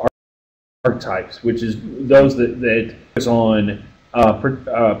archetypes, which is those that focus on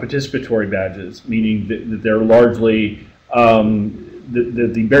participatory badges, meaning that they're largely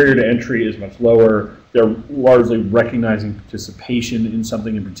the barrier to entry is much lower. They're largely recognizing participation in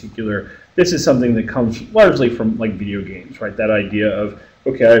something in particular. This is something that comes largely from like video games, right? That idea of,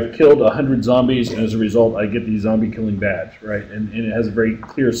 okay, I've killed 100 zombies, and as a result, I get the zombie killing badge, right? And it has a very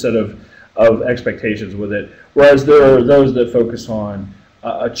clear set of expectations with it. Whereas there are those that focus on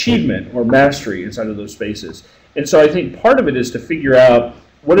achievement or mastery inside of those spaces. And so I think part of it is to figure out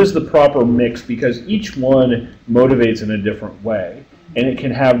what is the proper mix, because each one motivates in a different way, and it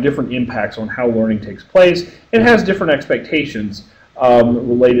can have different impacts on how learning takes place. It has different expectations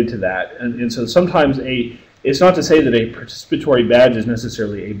related to that. And so sometimes it's not to say that a participatory badge is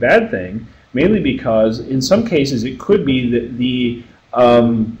necessarily a bad thing, mainly because in some cases it could be that the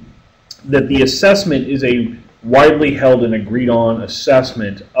assessment is a widely held and agreed on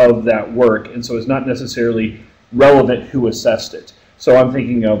assessment of that work, and so it's not necessarily relevant who assessed it. So I'm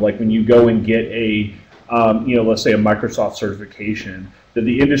thinking of like when you go and get a, let's say a Microsoft certification, that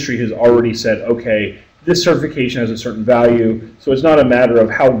the industry has already said, okay, this certification has a certain value, so it's not a matter of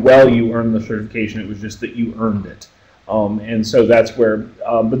how well you earned the certification, it was just that you earned it. And so that's where,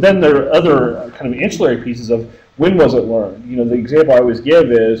 but then there are other kind of ancillary pieces of when was it learned? The example I always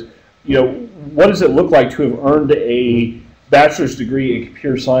give is, what does it look like to have earned a bachelor's degree in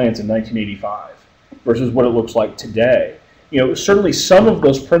computer science in 1985 versus what it looks like today? Certainly some of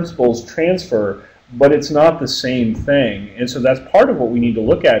those principles transfer, but it's not the same thing. And so that's part of what we need to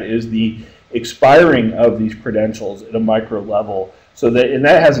look at is the expiring of these credentials at a micro level. And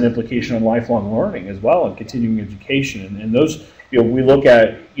that has an implication on lifelong learning as well and continuing education. And those, we look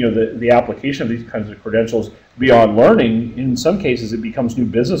at, the application of these kinds of credentials beyond learning. In some cases, it becomes new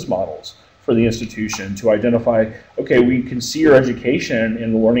business models for the institution to identify, okay, we can see your education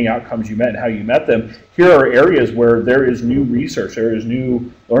and the learning outcomes you met and how you met them. Here are areas where there is new research, there is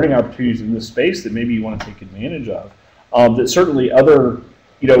new learning opportunities in this space that maybe you want to take advantage of. That certainly other,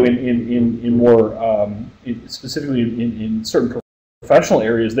 in more, specifically in certain professional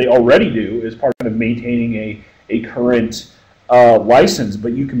areas, they already do as part of maintaining a current license,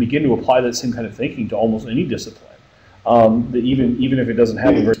 but you can begin to apply that same kind of thinking to almost any discipline, that even if it doesn't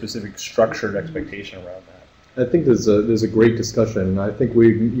have a very specific structured expectation around that. I think there's a great discussion. I think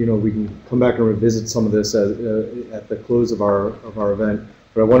we can come back and revisit some of this at the close of our event.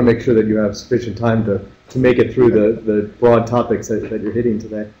 But I want to make sure that you have sufficient time to make it through the broad topics that you're hitting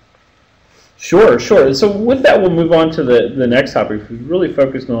today. Sure. So with that, we'll move on to the next topic. We've really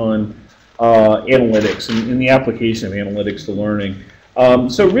focused on analytics and the application of analytics to learning.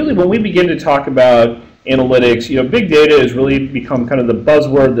 So really, when we begin to talk about analytics, big data has really become kind of the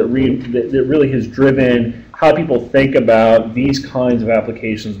buzzword that really has driven how people think about these kinds of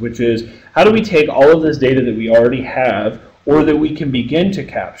applications, which is how do we take all of this data that we already have or that we can begin to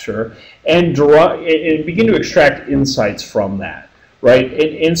capture and begin to extract insights from that. Right,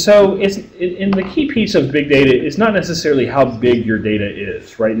 and so the key piece of big data is not necessarily how big your data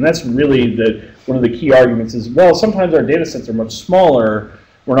is, right? And that's really one of the key arguments is, well, sometimes our data sets are much smaller.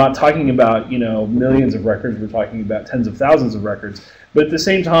 We're not talking about millions of records. We're talking about tens of thousands of records. But at the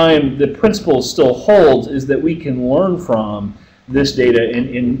same time, the principle still holds is that we can learn from this data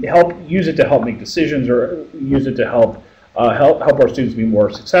and use it to help make decisions or use it to help our students be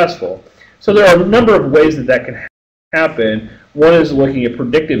more successful. So there are a number of ways that can happen. One is looking at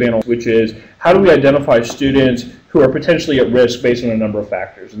predictive analytics, which is how do we identify students who are potentially at risk based on a number of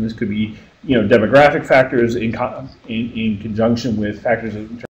factors, and this could be demographic factors in conjunction with factors in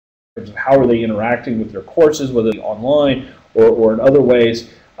terms of how are they interacting with their courses, whether it's online or in other ways,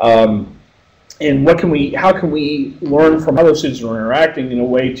 and how can we learn from how those students are interacting in a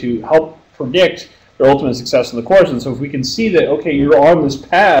way to help predict their ultimate success in the course. And so if we can see that, okay, you're on this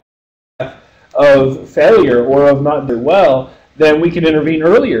path of failure or of not doing well, then we can intervene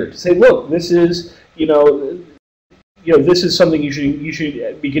earlier to say, look, this is this is something you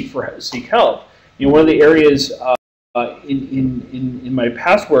should begin to seek help. One of the areas in my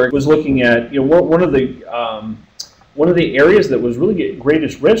past work was looking at one of the areas that was really at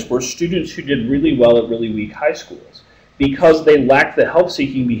greatest risk were students who did really well at really weak high schools because they lacked the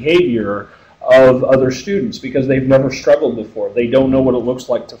help-seeking behavior of other students because they've never struggled before. They don't know what it looks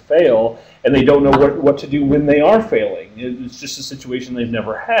like to fail, and they don't know what to do when they are failing. It's just a situation they've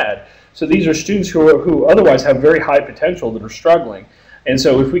never had. So these are students who otherwise have very high potential that are struggling. And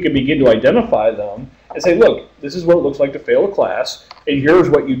so if we can begin to identify them and say, look, this is what it looks like to fail a class, and here's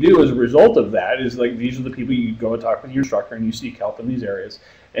what you do as a result of that, is like these are the people you go and talk with your instructor and you seek help in these areas.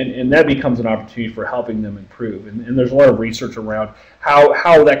 And that becomes an opportunity for helping them improve. And there's a lot of research around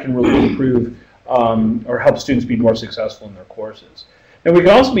how that can really improve or help students be more successful in their courses. And we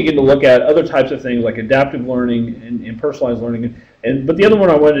can also begin to look at other types of things like adaptive learning and personalized learning. But the other one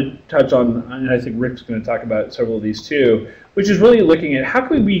I wanted to touch on, and I think Rick's going to talk about several of these too, which is really looking at how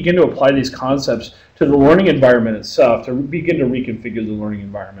can we begin to apply these concepts to the learning environment itself, to begin to reconfigure the learning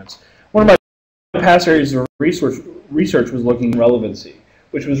environments. One of my past areas of research was looking at relevancy,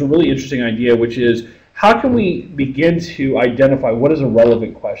 which was a really interesting idea, which is how can we begin to identify what is a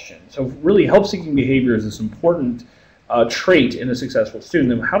relevant question? So really help-seeking behavior is this important trait in a successful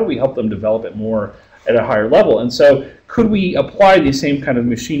student, and how do we help them develop it more at a higher level? And so could we apply these same kind of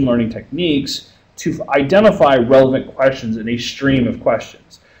machine learning techniques to identify relevant questions in a stream of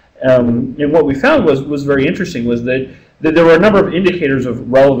questions? And what we found was very interesting was that there were a number of indicators of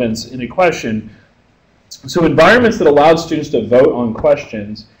relevance in a question. So environments that allowed students to vote on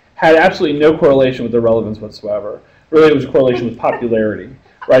questions had absolutely no correlation with their relevance whatsoever. Really, it was a correlation with popularity,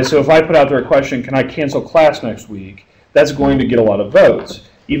 right? So if I put out there a question, can I cancel class next week, that's going to get a lot of votes,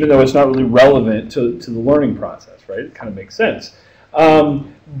 even though it's not really relevant to the learning process, right? It kind of makes sense.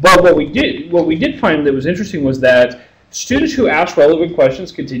 But what we did find that was interesting was that students who asked relevant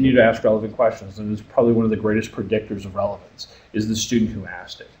questions continue to ask relevant questions, and it's probably one of the greatest predictors of relevance, is the student who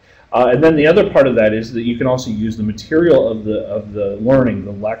asked it. And then the other part of that is that you can also use the material of the learning,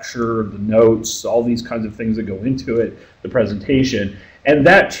 the lecture, the notes, all these kinds of things that go into it, the presentation, and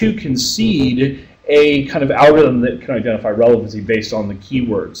that too can seed a kind of algorithm that can identify relevancy based on the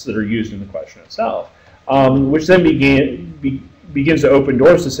keywords that are used in the question itself, which then begins to open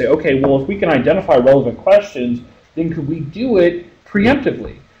doors to say, okay, well, if we can identify relevant questions, then could we do it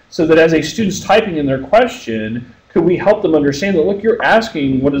preemptively? So that as a student's typing in their question, could we help them understand that, look, you're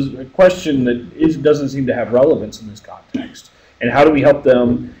asking what is a question that doesn't seem to have relevance in this context? And how do we help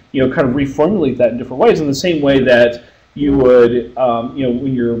them, kind of reformulate that in different ways, in the same way that you would,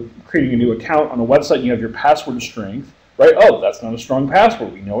 when you're creating a new account on a website and you have your password strength, right? Oh, that's not a strong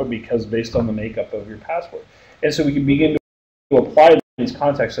password. We know it because based on the makeup of your password. And so we can begin to apply these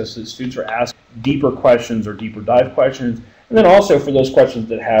contexts as the students are asked deeper questions or deeper dive questions. And then also for those questions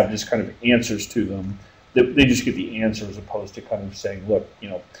that have just kind of answers to them, they just get the answer as opposed to kind of saying, look,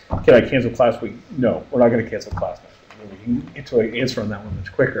 can I cancel class week? No, we're not going to cancel class next week. We can get to an answer on that one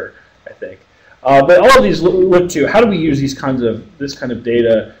much quicker, I think. But all of these look to how do we use this kind of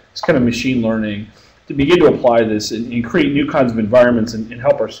data, this kind of machine learning, to begin to apply this and create new kinds of environments and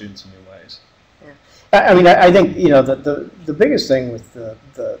help our students in new ways. Yeah. I mean, I think the biggest thing with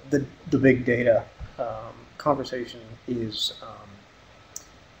the big data conversation is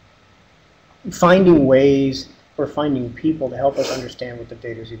finding ways or finding people to help us understand what the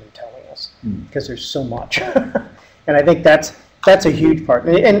data is even telling us, because there's so much, and I think that's a huge part.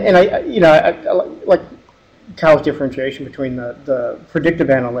 And I like Kyle's differentiation between the predictive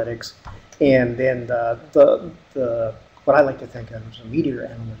analytics and then the what I like to think of as the meteor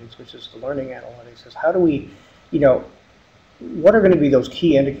analytics, which is the learning analytics. Is how do we, what are going to be those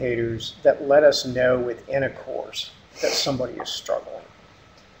key indicators that let us know within a course that somebody is struggling?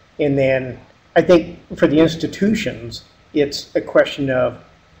 And then I think for the institutions, it's a question of,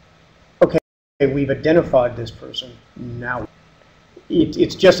 okay, we've identified this person, now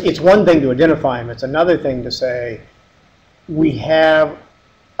it's one thing to identify them, it's another thing to say, we have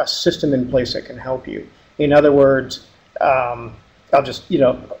a system in place that can help you. In other words, I'll just,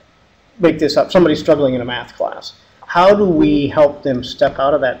 make this up, somebody's struggling in a math class. How do we help them step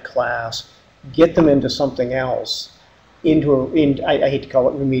out of that class, get them into something else, I hate to call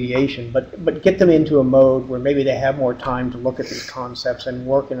it remediation, but get them into a mode where maybe they have more time to look at these concepts and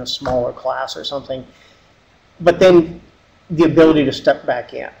work in a smaller class or something, but then the ability to step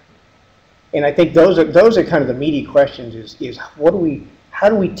back in. And I think those are kind of the meaty questions is how do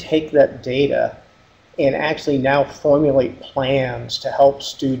we take that data and actually now formulate plans to help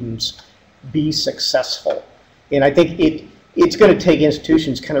students be successful? And I think it's going to take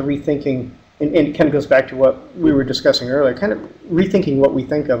institutions kind of rethinking, and it kind of goes back to what we were discussing earlier, kind of rethinking what we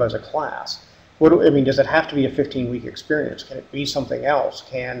think of as a class. Does it have to be a 15-week experience? Can it be something else?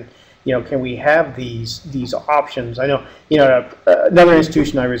 Can we have these options? I know, another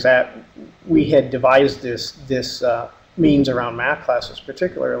institution I was at, we had devised this means around math classes,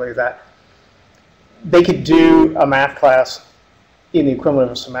 particularly that they could do a math class in the equivalent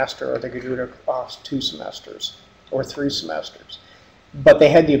of a semester, or they could do it across 2 semesters or 3 semesters. But they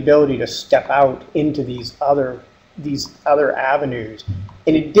had the ability to step out into these other avenues,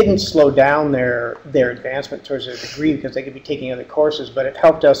 and it didn't slow down their advancement towards their degree because they could be taking other courses. But it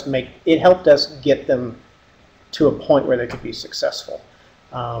helped us get them to a point where they could be successful.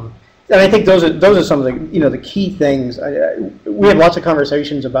 And I think those are some of the key things. We have lots of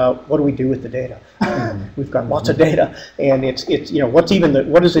conversations about what do we do with the data. We've got lots of data, and it's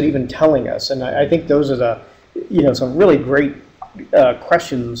what is it even telling us? And I think those are some really great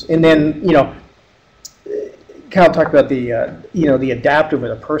questions. And then Kyle talked about the adaptive or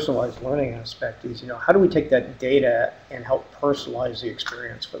the personalized learning aspect. Is how do we take that data and help personalize the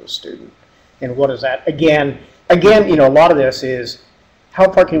experience for the student? And what is that? Again, a lot of this is how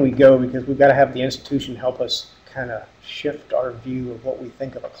far can we go, because we've got to have the institution help us kind of shift our view of what we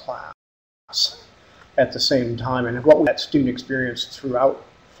think of a class at the same time, and what that student experience throughout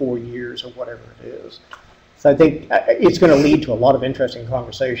 4 years or whatever it is. So I think it's going to lead to a lot of interesting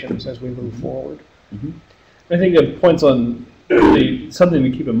conversations as we move forward. Mm-hmm. I think it points on something to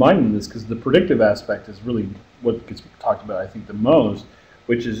keep in mind in this, because the predictive aspect is really what gets talked about, I think, the most,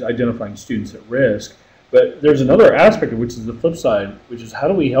 which is identifying students at risk. But there's another aspect of which is the flip side, which is how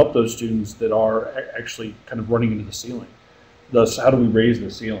do we help those students that are actually kind of running into the ceiling? Thus, how do we raise the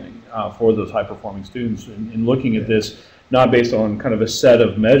ceiling for those high-performing students? And looking at this not based on kind of a set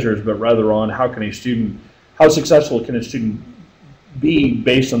of measures, but rather on how successful can a student be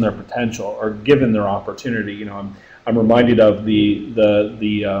based on their potential or given their opportunity. You know, I'm reminded of the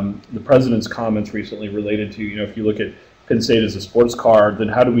president's comments recently related to, you know, if you look at Penn State as a sports car, then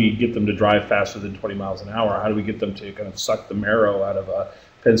how do we get them to drive faster than 20 miles an hour? How do we get them to kind of suck the marrow out of a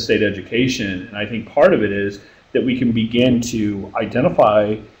Penn State education? And I think part of it is that we can begin to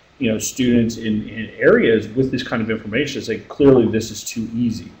identify, you know, students in areas with this kind of information. Say, clearly this is too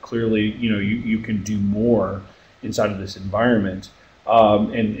easy. Clearly, you know, you can do more inside of this environment,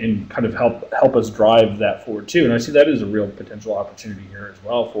 and kind of help us drive that forward too. And I see that as a real potential opportunity here as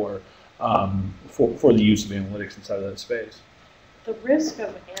well for the use of analytics inside of that space. The risk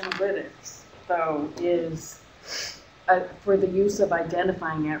of analytics, though, is for the use of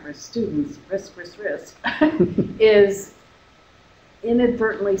identifying at-risk students, risk, is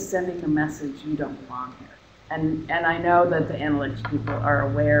inadvertently sending the message you don't belong here. And I know that the analytics people are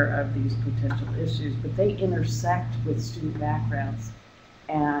aware of these potential issues, but they intersect with student backgrounds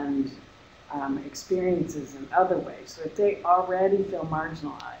and experiences in other ways. So if they already feel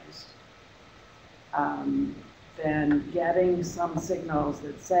marginalized, then getting some signals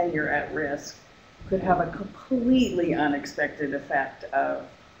that say you're at risk could have a completely unexpected effect of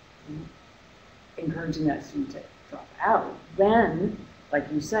encouraging that student to drop out. Then, like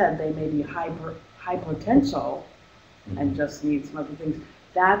you said, they may be high potential and just need some other things.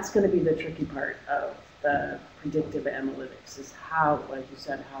 That's going to be the tricky part of the predictive analytics, is how, like you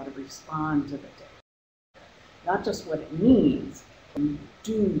said, how to respond to the data. Not just what it means, what you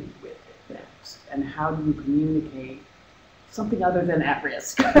do with it next, and how do you communicate something other than at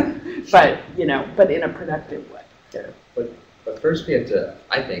risk, but in a productive way. Yeah, but first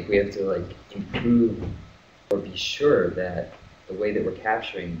I think we have to like improve or be sure that the way that we're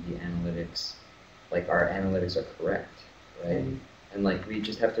capturing the analytics, like our analytics are correct, right? And like we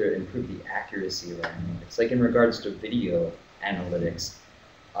just have to improve the accuracy of our analytics. Like in regards to video analytics,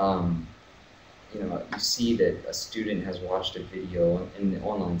 you see that a student has watched a video in the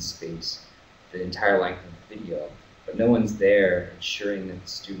online space, the entire length of the video, but no one's there ensuring that the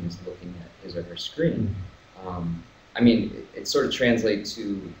student is looking at his or her screen. I mean, it sort of translates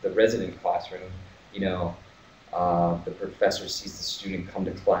to the resident classroom. The professor sees the student come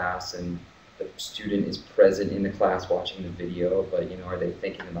to class and the student is present in the class watching the video, but are they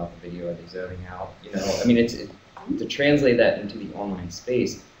thinking about the video? Are they zoning out? I mean, it's to translate that into the online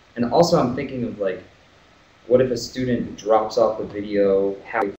space. And also I'm thinking of like, what if a student drops off the video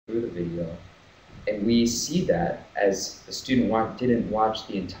halfway through the video, and we see that as the student didn't watch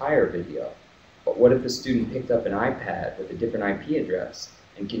the entire video? But what if the student picked up an iPad with a different IP address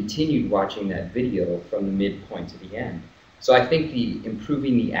and continued watching that video from the midpoint to the end? So I think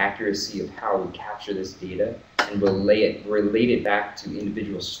improving the accuracy of how we capture this data and relate it back to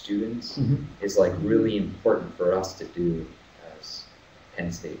individual students is like really important for us to do as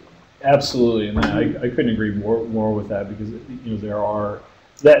Penn State. Absolutely, and I couldn't agree more with that, because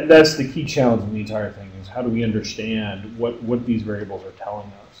that's the key challenge in the entire thing, is how do we understand what these variables are telling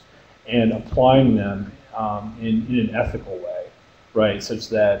us and applying them in an ethical way, right? Such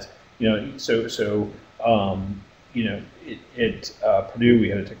that at Purdue we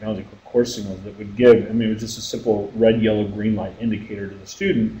had a technology called course signals that would give. I mean, it was just a simple red, yellow, green light indicator to the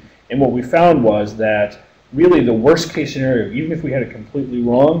student, and what we found was that really the worst case scenario, even if we had it completely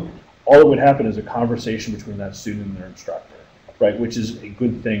wrong, all that would happen is a conversation between that student and their instructor, right? Which is a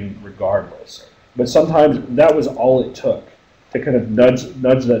good thing regardless. But sometimes that was all it took to kind of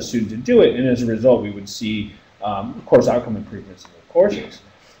nudge that student to do it, and as a result, we would see course outcome improvements in the courses.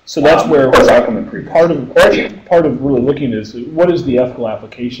 So that's where part of really looking at is what is the ethical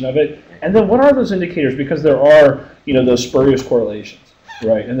application of it, and then what are those indicators, because there are those spurious correlations,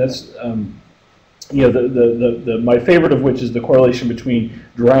 right? And that's my favorite of which is the correlation between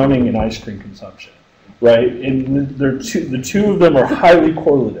drowning and ice cream consumption, right? And the two of them are highly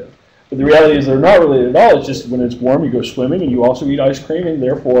correlative. But the reality is they're not related at all. It's just when it's warm, you go swimming and you also eat ice cream, and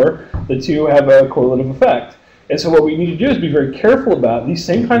therefore the two have a correlative effect. And so what we need to do is be very careful about these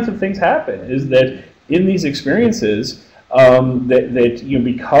same kinds of things happen, is that in these experiences,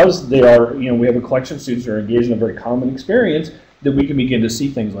 because they are, we have a collection of students who are engaged in a very common experience, that we can begin to see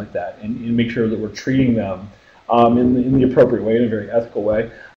things like that and make sure that we're treating them in the appropriate way, in a very ethical way.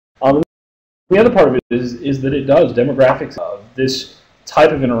 The other part of it is that it does, demographics of this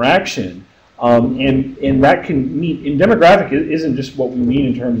type of interaction And that can mean, in demographic, it isn't just what we mean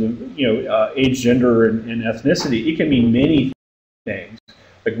in terms of age, gender, and ethnicity. It can mean many things,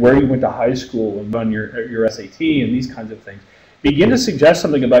 like where you went to high school and run your SAT and these kinds of things. Begin to suggest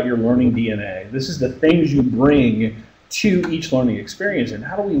something about your learning DNA. This is the things you bring to each learning experience, and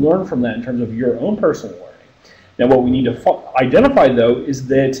how do we learn from that in terms of your own personal learning? Now, what we need to identify, though, is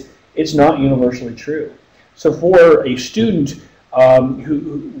that it's not universally true. So for a student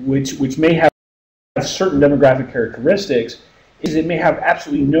which may have certain demographic characteristics, is it may have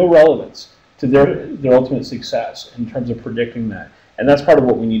absolutely no relevance to their ultimate success in terms of predicting that. And that's part of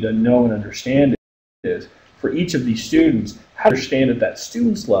what we need to know and understand is, for each of these students, how to understand at that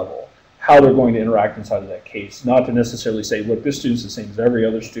student's level how they're going to interact inside of that case. Not to necessarily say, look, this student's the same as every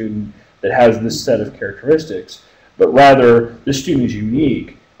other student that has this set of characteristics, but rather this student is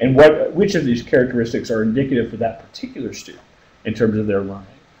unique, and which of these characteristics are indicative for that particular student in terms of their learning.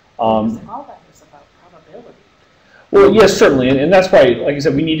 All that is about probability. Well, yes, certainly, and that's why, like I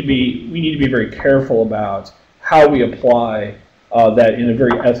said, we need to be very careful about how we apply that in a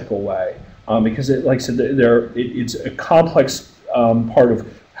very ethical way, because, like I said, it's a complex part of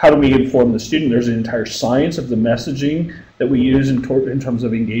how do we inform the student. There's an entire science of the messaging that we use in terms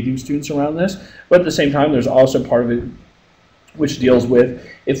of engaging students around this, but at the same time, there's also part of it which deals with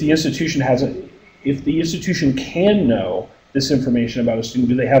if the institution can know this information about a student,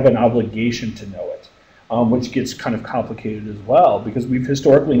 do they have an obligation to know it, which gets kind of complicated as well, because we've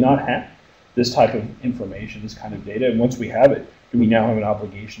historically not had this type of information, this kind of data, and once we have it, do we now have an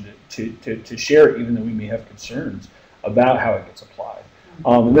obligation to share it, even though we may have concerns about how it gets applied.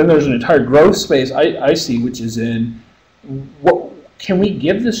 And then there's an entire growth space I see, which is in what can we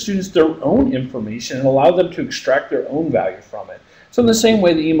give the students their own information and allow them to extract their own value from it. So in the same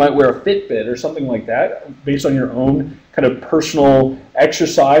way that you might wear a Fitbit or something like that, based on your own kind of personal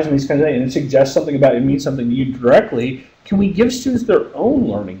exercise and these kinds of things, and it suggests something about it, means something to you directly, can we give students their own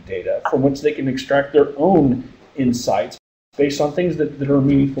learning data from which they can extract their own insights based on things that are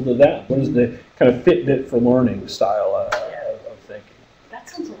meaningful to them? What is the kind of Fitbit for learning style of thinking? That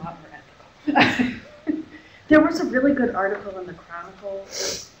sounds a lot more ethical. There was a really good article in the Chronicle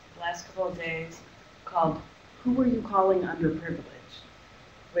this last couple of days called "Who Were You Calling Underprivileged?"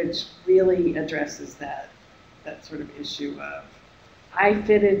 which really addresses that sort of issue of, I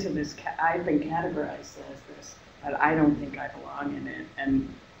fit into this, I've been categorized as this, but I don't think I belong in it. And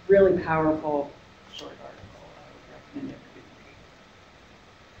really powerful, short article. I would recommend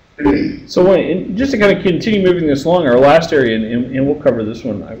everybody read. So just to kind of continue moving this along, our last area, and we'll cover this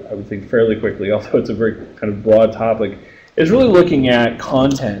one, I would think, fairly quickly, although it's a very kind of broad topic, is really looking at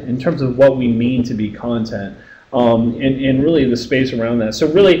content in terms of what we mean to be content. And really the space around that. So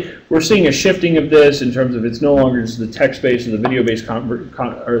really, we're seeing a shifting of this in terms of it's no longer just the text-based or the video-based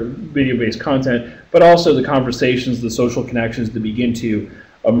content, but also the conversations, the social connections that begin to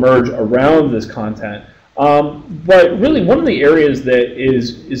emerge around this content. But really, one of the areas that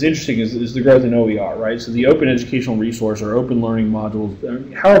is interesting is the growth in OER, right? So the open educational resource or open learning modules,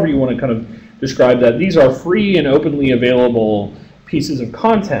 however you want to kind of describe that, these are free and openly available pieces of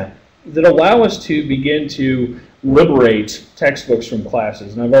content that allow us to begin to liberate textbooks from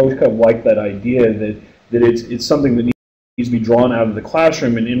classes. And I've always kind of liked that idea that it's something that needs to be drawn out of the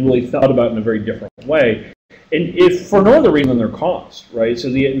classroom and really thought about in a very different way. And if for no other reason than their cost, right?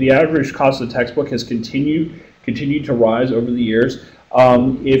 So the average cost of the textbook has continued to rise over the years.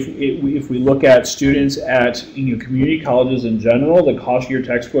 If we look at students at community colleges in general, the cost of your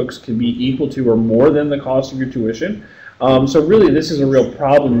textbooks can be equal to or more than the cost of your tuition. So really, this is a real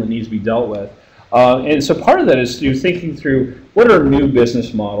problem that needs to be dealt with. And so part of that is thinking through what are new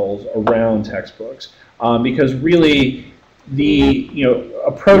business models around textbooks, because really the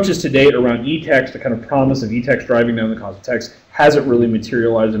approaches to date around e-text, the kind of promise of e-text driving down the cost of text, hasn't really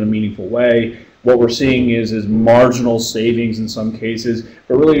materialized in a meaningful way. What we're seeing is marginal savings in some cases,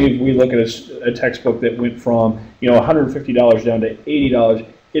 but really if we look at a textbook that went from $150 down to $80,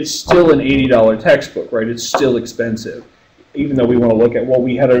 it's still an $80 textbook, right? It's still expensive. Even though we want to look at, well,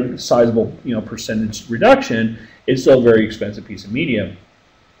 we had a sizable percentage reduction, it's still a very expensive piece of media.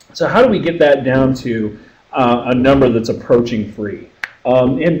 So how do we get that down to a number that's approaching free?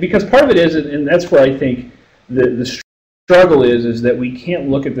 And because part of it is, and that's where I think the struggle is that we can't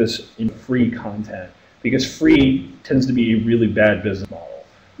look at this in free content, because free tends to be a really bad business model,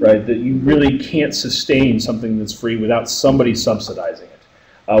 right? That you really can't sustain something that's free without somebody subsidizing it.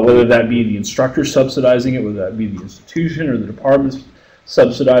 Whether that be the instructor subsidizing it, whether that be the institution or the departments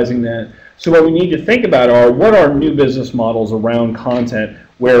subsidizing that. So what we need to think about are what are new business models around content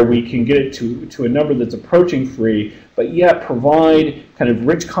where we can get it to a number that's approaching free, but yet provide kind of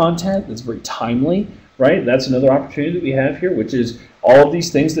rich content that's very timely, right? That's another opportunity that we have here, which is all of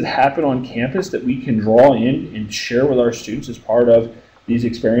these things that happen on campus that we can draw in and share with our students as part of these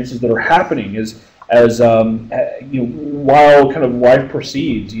experiences that are happening as while kind of life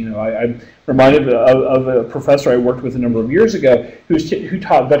proceeds. I'm reminded of a professor I worked with a number of years ago who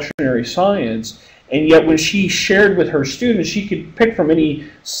taught veterinary science, and yet when she shared with her students, she could pick from any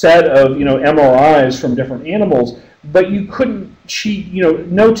set of MRIs from different animals, but you couldn't.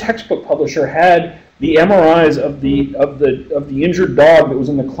 No textbook publisher had the MRIs of the injured dog that was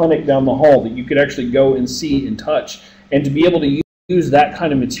in the clinic down the hall that you could actually go and see and touch, and to be able to use that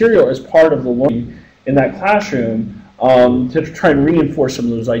kind of material as part of the learning in that classroom to try and reinforce some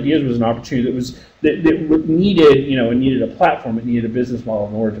of those ideas was an opportunity that needed a platform, it needed a business model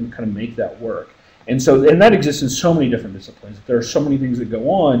in order to kind of make that work. And that exists in so many different disciplines. There are so many things that go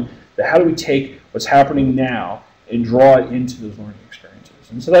on, that how do we take what's happening now and draw it into those learning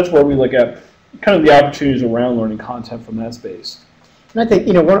experiences? And so that's where we look at kind of the opportunities around learning content from that space. And I think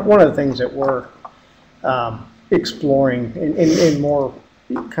one of the things that we're exploring in more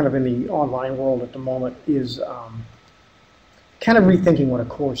kind of in the online world at the moment is kind of rethinking what a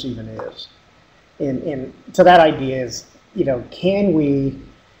course even is. And so that idea is, can we,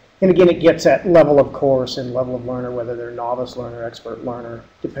 and again it gets at level of course and level of learner, whether they're novice learner, expert learner,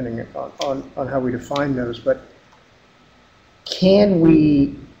 depending on how we define those, but can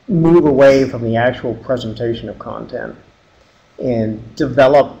we move away from the actual presentation of content and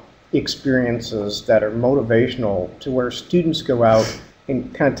develop experiences that are motivational to where students go out,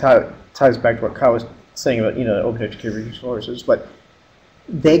 and kind of ties back to what Kyle was saying about open educated resources, but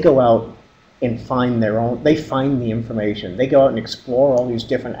they go out and find they find the information. They go out and explore all these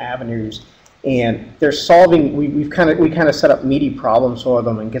different avenues, and they're solving. We kind of set up meaty problems for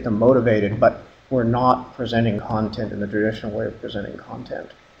them and get them motivated, but we're not presenting content in the traditional way of presenting content.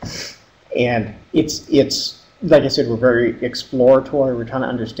 And it's like I said, we're very exploratory. We're trying to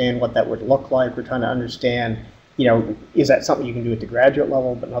understand what that would look like. We're trying to understand, is that something you can do at the graduate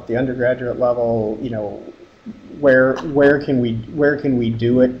level, but not the undergraduate level? Where can we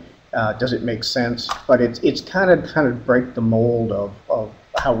do it? Does it make sense? But it's kind of break the mold of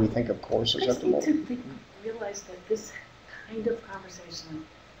how we think of courses at the moment. To realize that this kind of conversation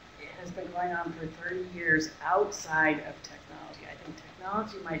has been going on for 30 years outside of technology. I think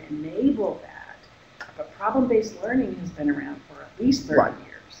technology might enable that, but problem-based learning has been around for at least 30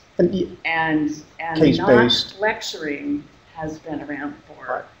 years. And not lecturing has been around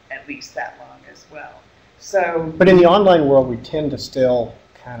for at least that long as well. So, but in the online world, we tend to still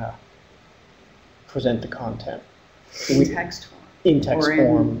kind of present the content in text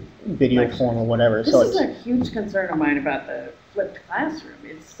form, video form, or whatever. This is a huge concern of mine about the flipped classroom.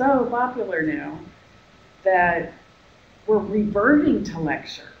 It's so popular now that we're reverting to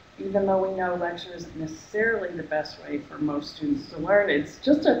lecture, even though we know lecture isn't necessarily the best way for most students to learn. It's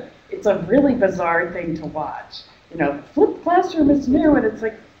a really bizarre thing to watch. Flipped classroom is new, and it's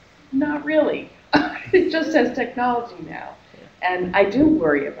like, not really. It just has technology now. And I do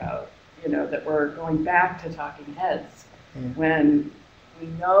worry about, that we're going back to talking heads when we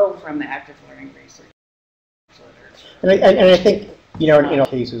know from the active learning research literature. And I think, in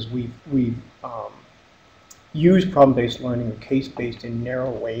cases, we've used problem-based learning or case-based in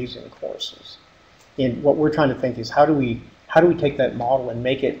narrow ways in courses. And what we're trying to think is how do we take that model and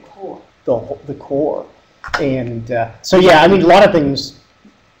make it the core? And so yeah, a lot of things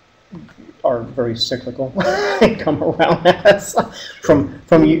are very cyclical and come around us from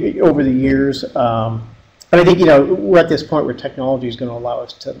over the years. But I think we're at this point where technology is going to allow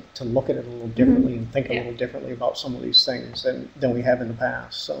us to look at it a little differently and think a little differently about some of these things than we have in the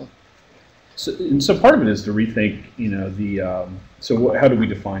past. So part of it is to rethink, how do we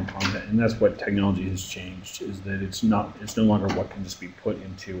define content? And that's what technology has changed, is that it's no longer what can just be put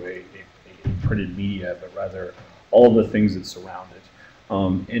into a printed media, but rather all the things that surround it.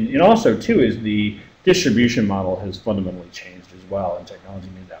 And also, too, is the distribution model has fundamentally changed as well, and technology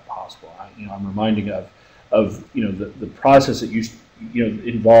made that possible. I'm reminding of the process that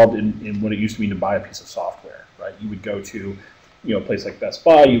involved in what it used to mean to buy a piece of software, right? You would go to a place like Best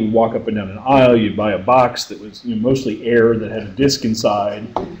Buy, you would walk up and down an aisle, you'd buy a box that was mostly air that had a disk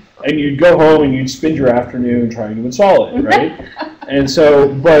inside, and you'd go home and you'd spend your afternoon trying to install it, right? And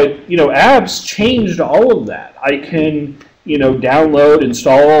so, but apps changed all of that. I can download,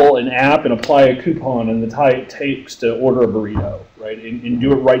 install an app, and apply a coupon and the time it takes to order a burrito, right? And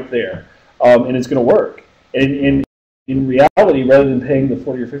do it right there, and it's going to work. And in reality, rather than paying the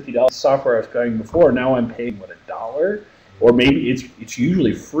 $40 or $50 software I was paying before, now I'm paying $1, or maybe it's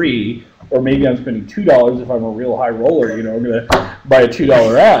usually free, or maybe I'm spending $2 if I'm a real high roller. You know, I'm going to buy a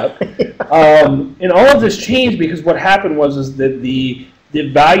 $2 app. And all of this changed because what happened was that the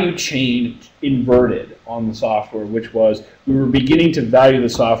value chain inverted on the software, which was we were beginning to value the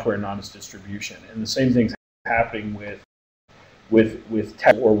software not its distribution, and the same thing's happening with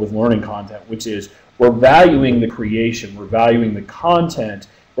tech or with learning content, which is we're valuing the creation, we're valuing the content,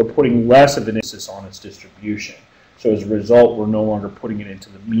 we're putting less of an emphasis on its distribution. So as a result, we're no longer putting it into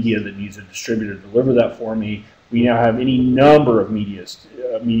the media that needs a distributor to deliver that for me. We now have any number of mediums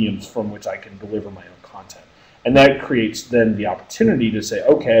from which I can deliver my own content. And that creates then the opportunity to say,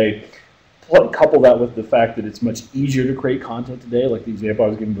 okay, couple that with the fact that it's much easier to create content today, like the example I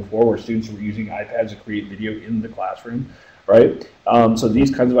was giving before, where students were using iPads to create video in the classroom, right? So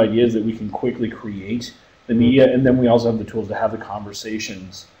these kinds of ideas that we can quickly create the media, and then we also have the tools to have the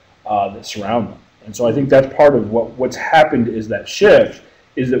conversations that surround them. And so I think that's part of what's happened is that shift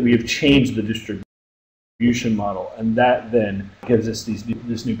is that we have changed the distribution model, and that then gives us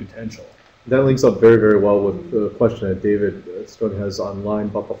this new potential. That links up very, very well with the question that David Stone has online.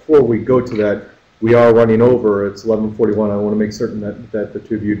 But before we go to that, we are running over. It's 11:41. I want to make certain that the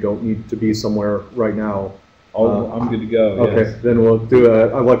two of you don't need to be somewhere right now. I'm good to go. Okay, yes. then we'll do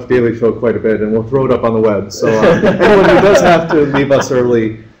I watch Daily Show quite a bit, and we'll throw it up on the web. So anyone who does have to leave us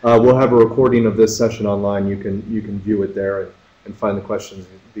early, we'll have a recording of this session online. You can view it there and find the answers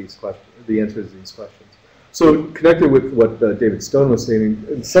to these questions. So connected with what David Stone was saying,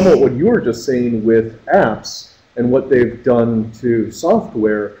 and somewhat what you were just saying with apps and what they've done to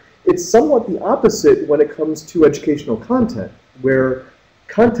software, it's somewhat the opposite when it comes to educational content, where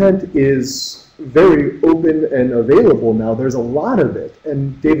content is very open and available now. There's a lot of it.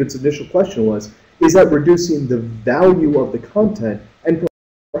 And David's initial question was, is that reducing the value of the content and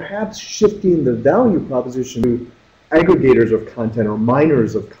perhaps shifting the value proposition to aggregators of content or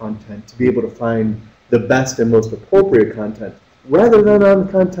miners of content to be able to find the best and most appropriate content, rather than on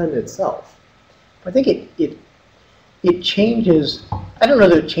the content itself? I think it changes, I don't know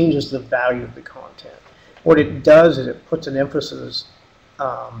that it changes the value of the content. What it does is it puts an emphasis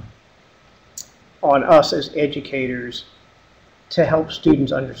on us as educators to help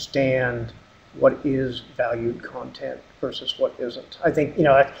students understand what is valued content versus what isn't. I think,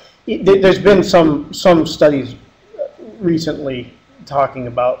 there's been some studies recently talking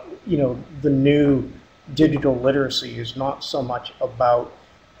about, the new digital literacy is not so much about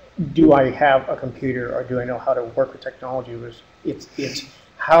do I have a computer or do I know how to work with technology. It's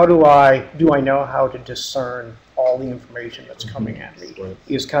how do I know how to discern all the information that's coming at me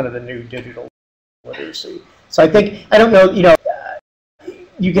is kind of the new digital literacy. So I think, I don't know,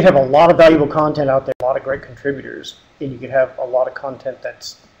 you could have a lot of valuable content out there, a lot of great contributors, and you could have a lot of content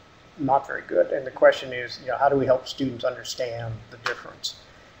that's not very good. And the question is, how do we help students understand the difference?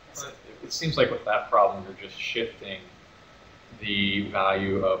 It seems like with that problem, you're just shifting the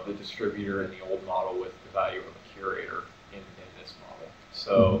value of the distributor in the old model with the value of a curator in this model.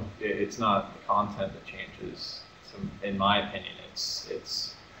 So it's not the content that changes. So in my opinion,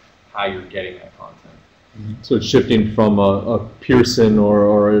 it's how you're getting that content. So it's shifting from a Pearson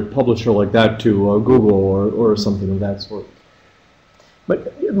or a publisher like that to a Google or something of that sort.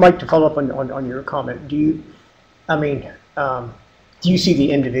 But Mike, to follow up on your comment, do you see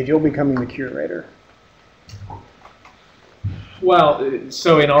the individual becoming the curator? Well,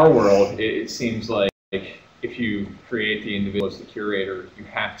 so in our world, it seems like if you create the individual as the curator, you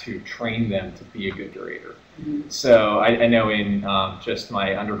have to train them to be a good curator. So I know in just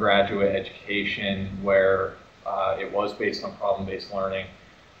my undergraduate education where it was based on problem-based learning,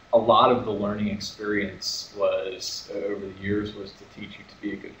 a lot of the learning experience was, over the years, was to teach you to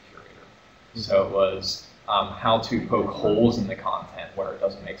be a good curator. So it was how to poke holes in the content where it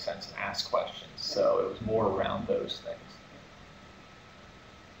doesn't make sense and ask questions. So it was more around those things.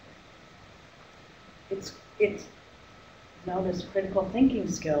 It's known as critical thinking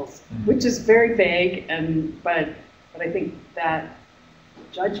skills, which is very vague, but I think that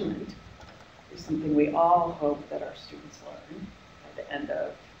judgment is something we all hope that our students learn at the end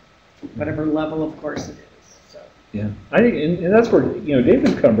of whatever level of course it is. So. Yeah, I think, and that's where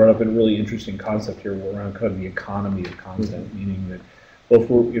David kind of brought up a really interesting concept here around kind of the economy of content, meaning that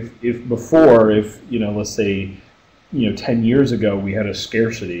if before let's say 10 years ago we had a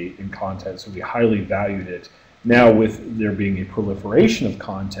scarcity in content, so we highly valued it. Now with there being a proliferation of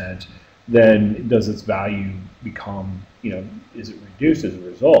content, then does its value become, is it reduced as a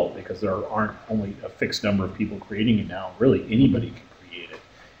result? Because there aren't only a fixed number of people creating it now. Really anybody can create it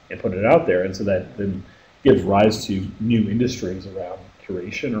and put it out there. And so that then gives rise to new industries around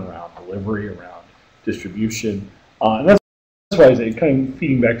curation, around delivery, around distribution. And that's why I say, kind of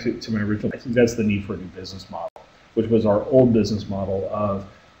feeding back to my original, I think that's the need for a new business model, which was our old business model of,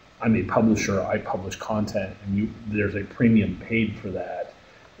 I'm a publisher, I publish content, and there's a premium paid for that.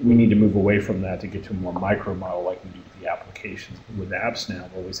 We need to move away from that to get to a more micro model like we do with the applications, with apps now,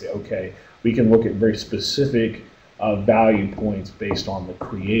 where we say, okay, we can look at very specific value points based on the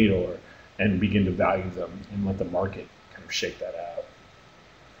creator and begin to value them and let the market kind of shake that out.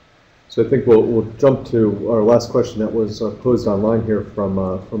 So I think we'll jump to our last question that was posed online here from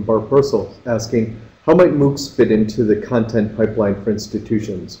Bart Purcell, asking, how might MOOCs fit into the content pipeline for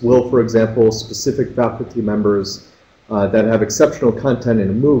institutions? Will, for example, specific faculty members that have exceptional content in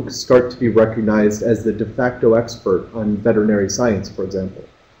a MOOC start to be recognized as the de facto expert on veterinary science, for example?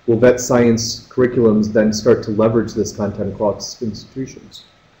 Will vet science curriculums then start to leverage this content across institutions?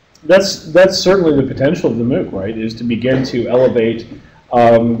 That's certainly the potential of the MOOC, right? Is to begin to elevate,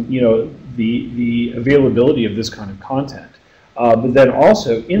 the availability of this kind of content, but then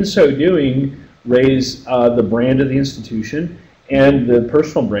also in so doing, raise the brand of the institution and the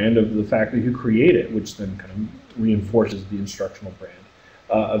personal brand of the faculty who create it, which then kind of reinforces the instructional brand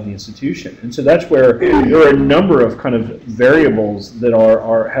of the institution. And so that's where there are a number of kind of variables that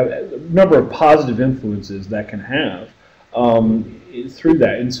have a number of positive influences that can have through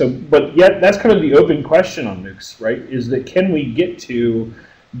that. And so, but yet that's kind of the open question on MOOCs, right? Is that, can we get to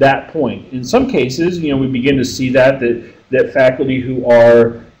that point? In some cases, we begin to see that faculty who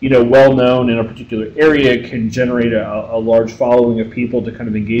are well known in a particular area can generate a large following of people to kind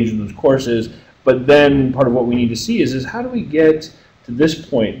of engage in those courses. But then part of what we need to see is how do we get to this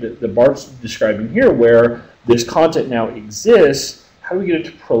point that Bart's describing here, where this content now exists? How do we get it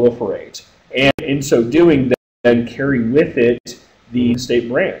to proliferate? And in so doing, then carry with it the state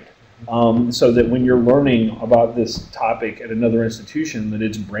brand, so that when you're learning about this topic at another institution, that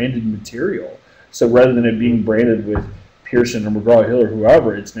it's branded material. So rather than it being branded with Pearson or McGraw-Hill or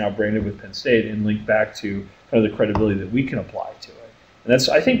whoever, it's now branded with Penn State and linked back to kind of the credibility that we can apply to it. And that's,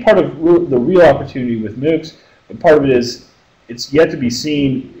 I think, part of the real opportunity with MOOCs, but part of it is it's yet to be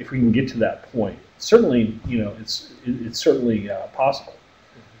seen if we can get to that point. Certainly, it's certainly possible.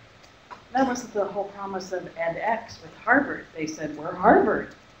 That was the whole promise of edX with Harvard. They said, we're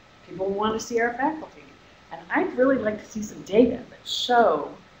Harvard. People want to see our faculty. And I'd really like to see some data that show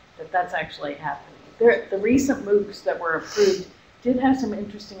that that's actually happening. The recent MOOCs that were approved did have some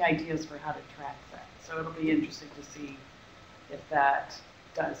interesting ideas for how to track that. So it'll be interesting to see if that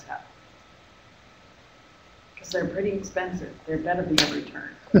does happen. Because they're pretty expensive. There better be a return.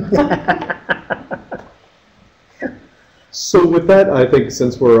 So with that, I think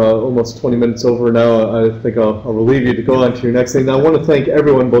since we're almost 20 minutes over now, I think I'll relieve you to go on to your next thing. Now, I want to thank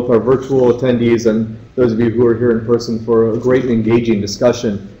everyone, both our virtual attendees and those of you who are here in person, for a great and engaging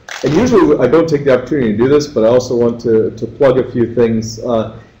discussion. And usually I don't take the opportunity to do this, but I also want to plug a few things.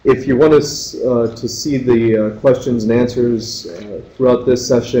 If you want to see the questions and answers throughout this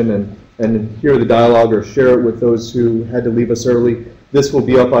session and hear the dialogue or share it with those who had to leave us early, this will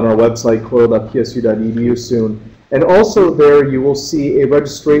be up on our website, coil.psu.edu soon. And also there you will see a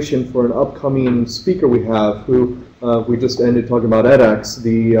registration for an upcoming speaker we have, who we just ended talking about edX.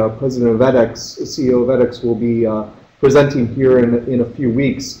 The president of edX, CEO of edX, will be presenting here in a few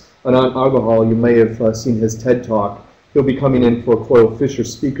weeks. Anant Agarwal, you may have seen his TED Talk. He'll be coming in for COIL Fisher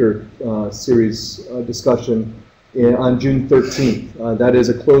Speaker Series discussion on June 13th. That is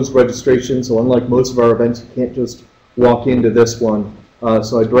a closed registration, so unlike most of our events, you can't just walk into this one.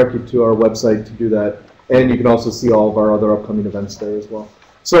 So I direct you to our website to do that. And you can also see all of our other upcoming events there as well.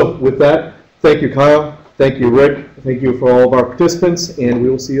 So with that, thank you, Kyle. Thank you, Rick. Thank you for all of our participants, and we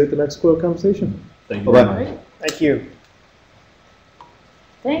will see you at the next COIL Conversation. Thank you very much. Thank you.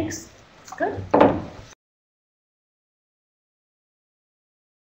 Thanks. It's good.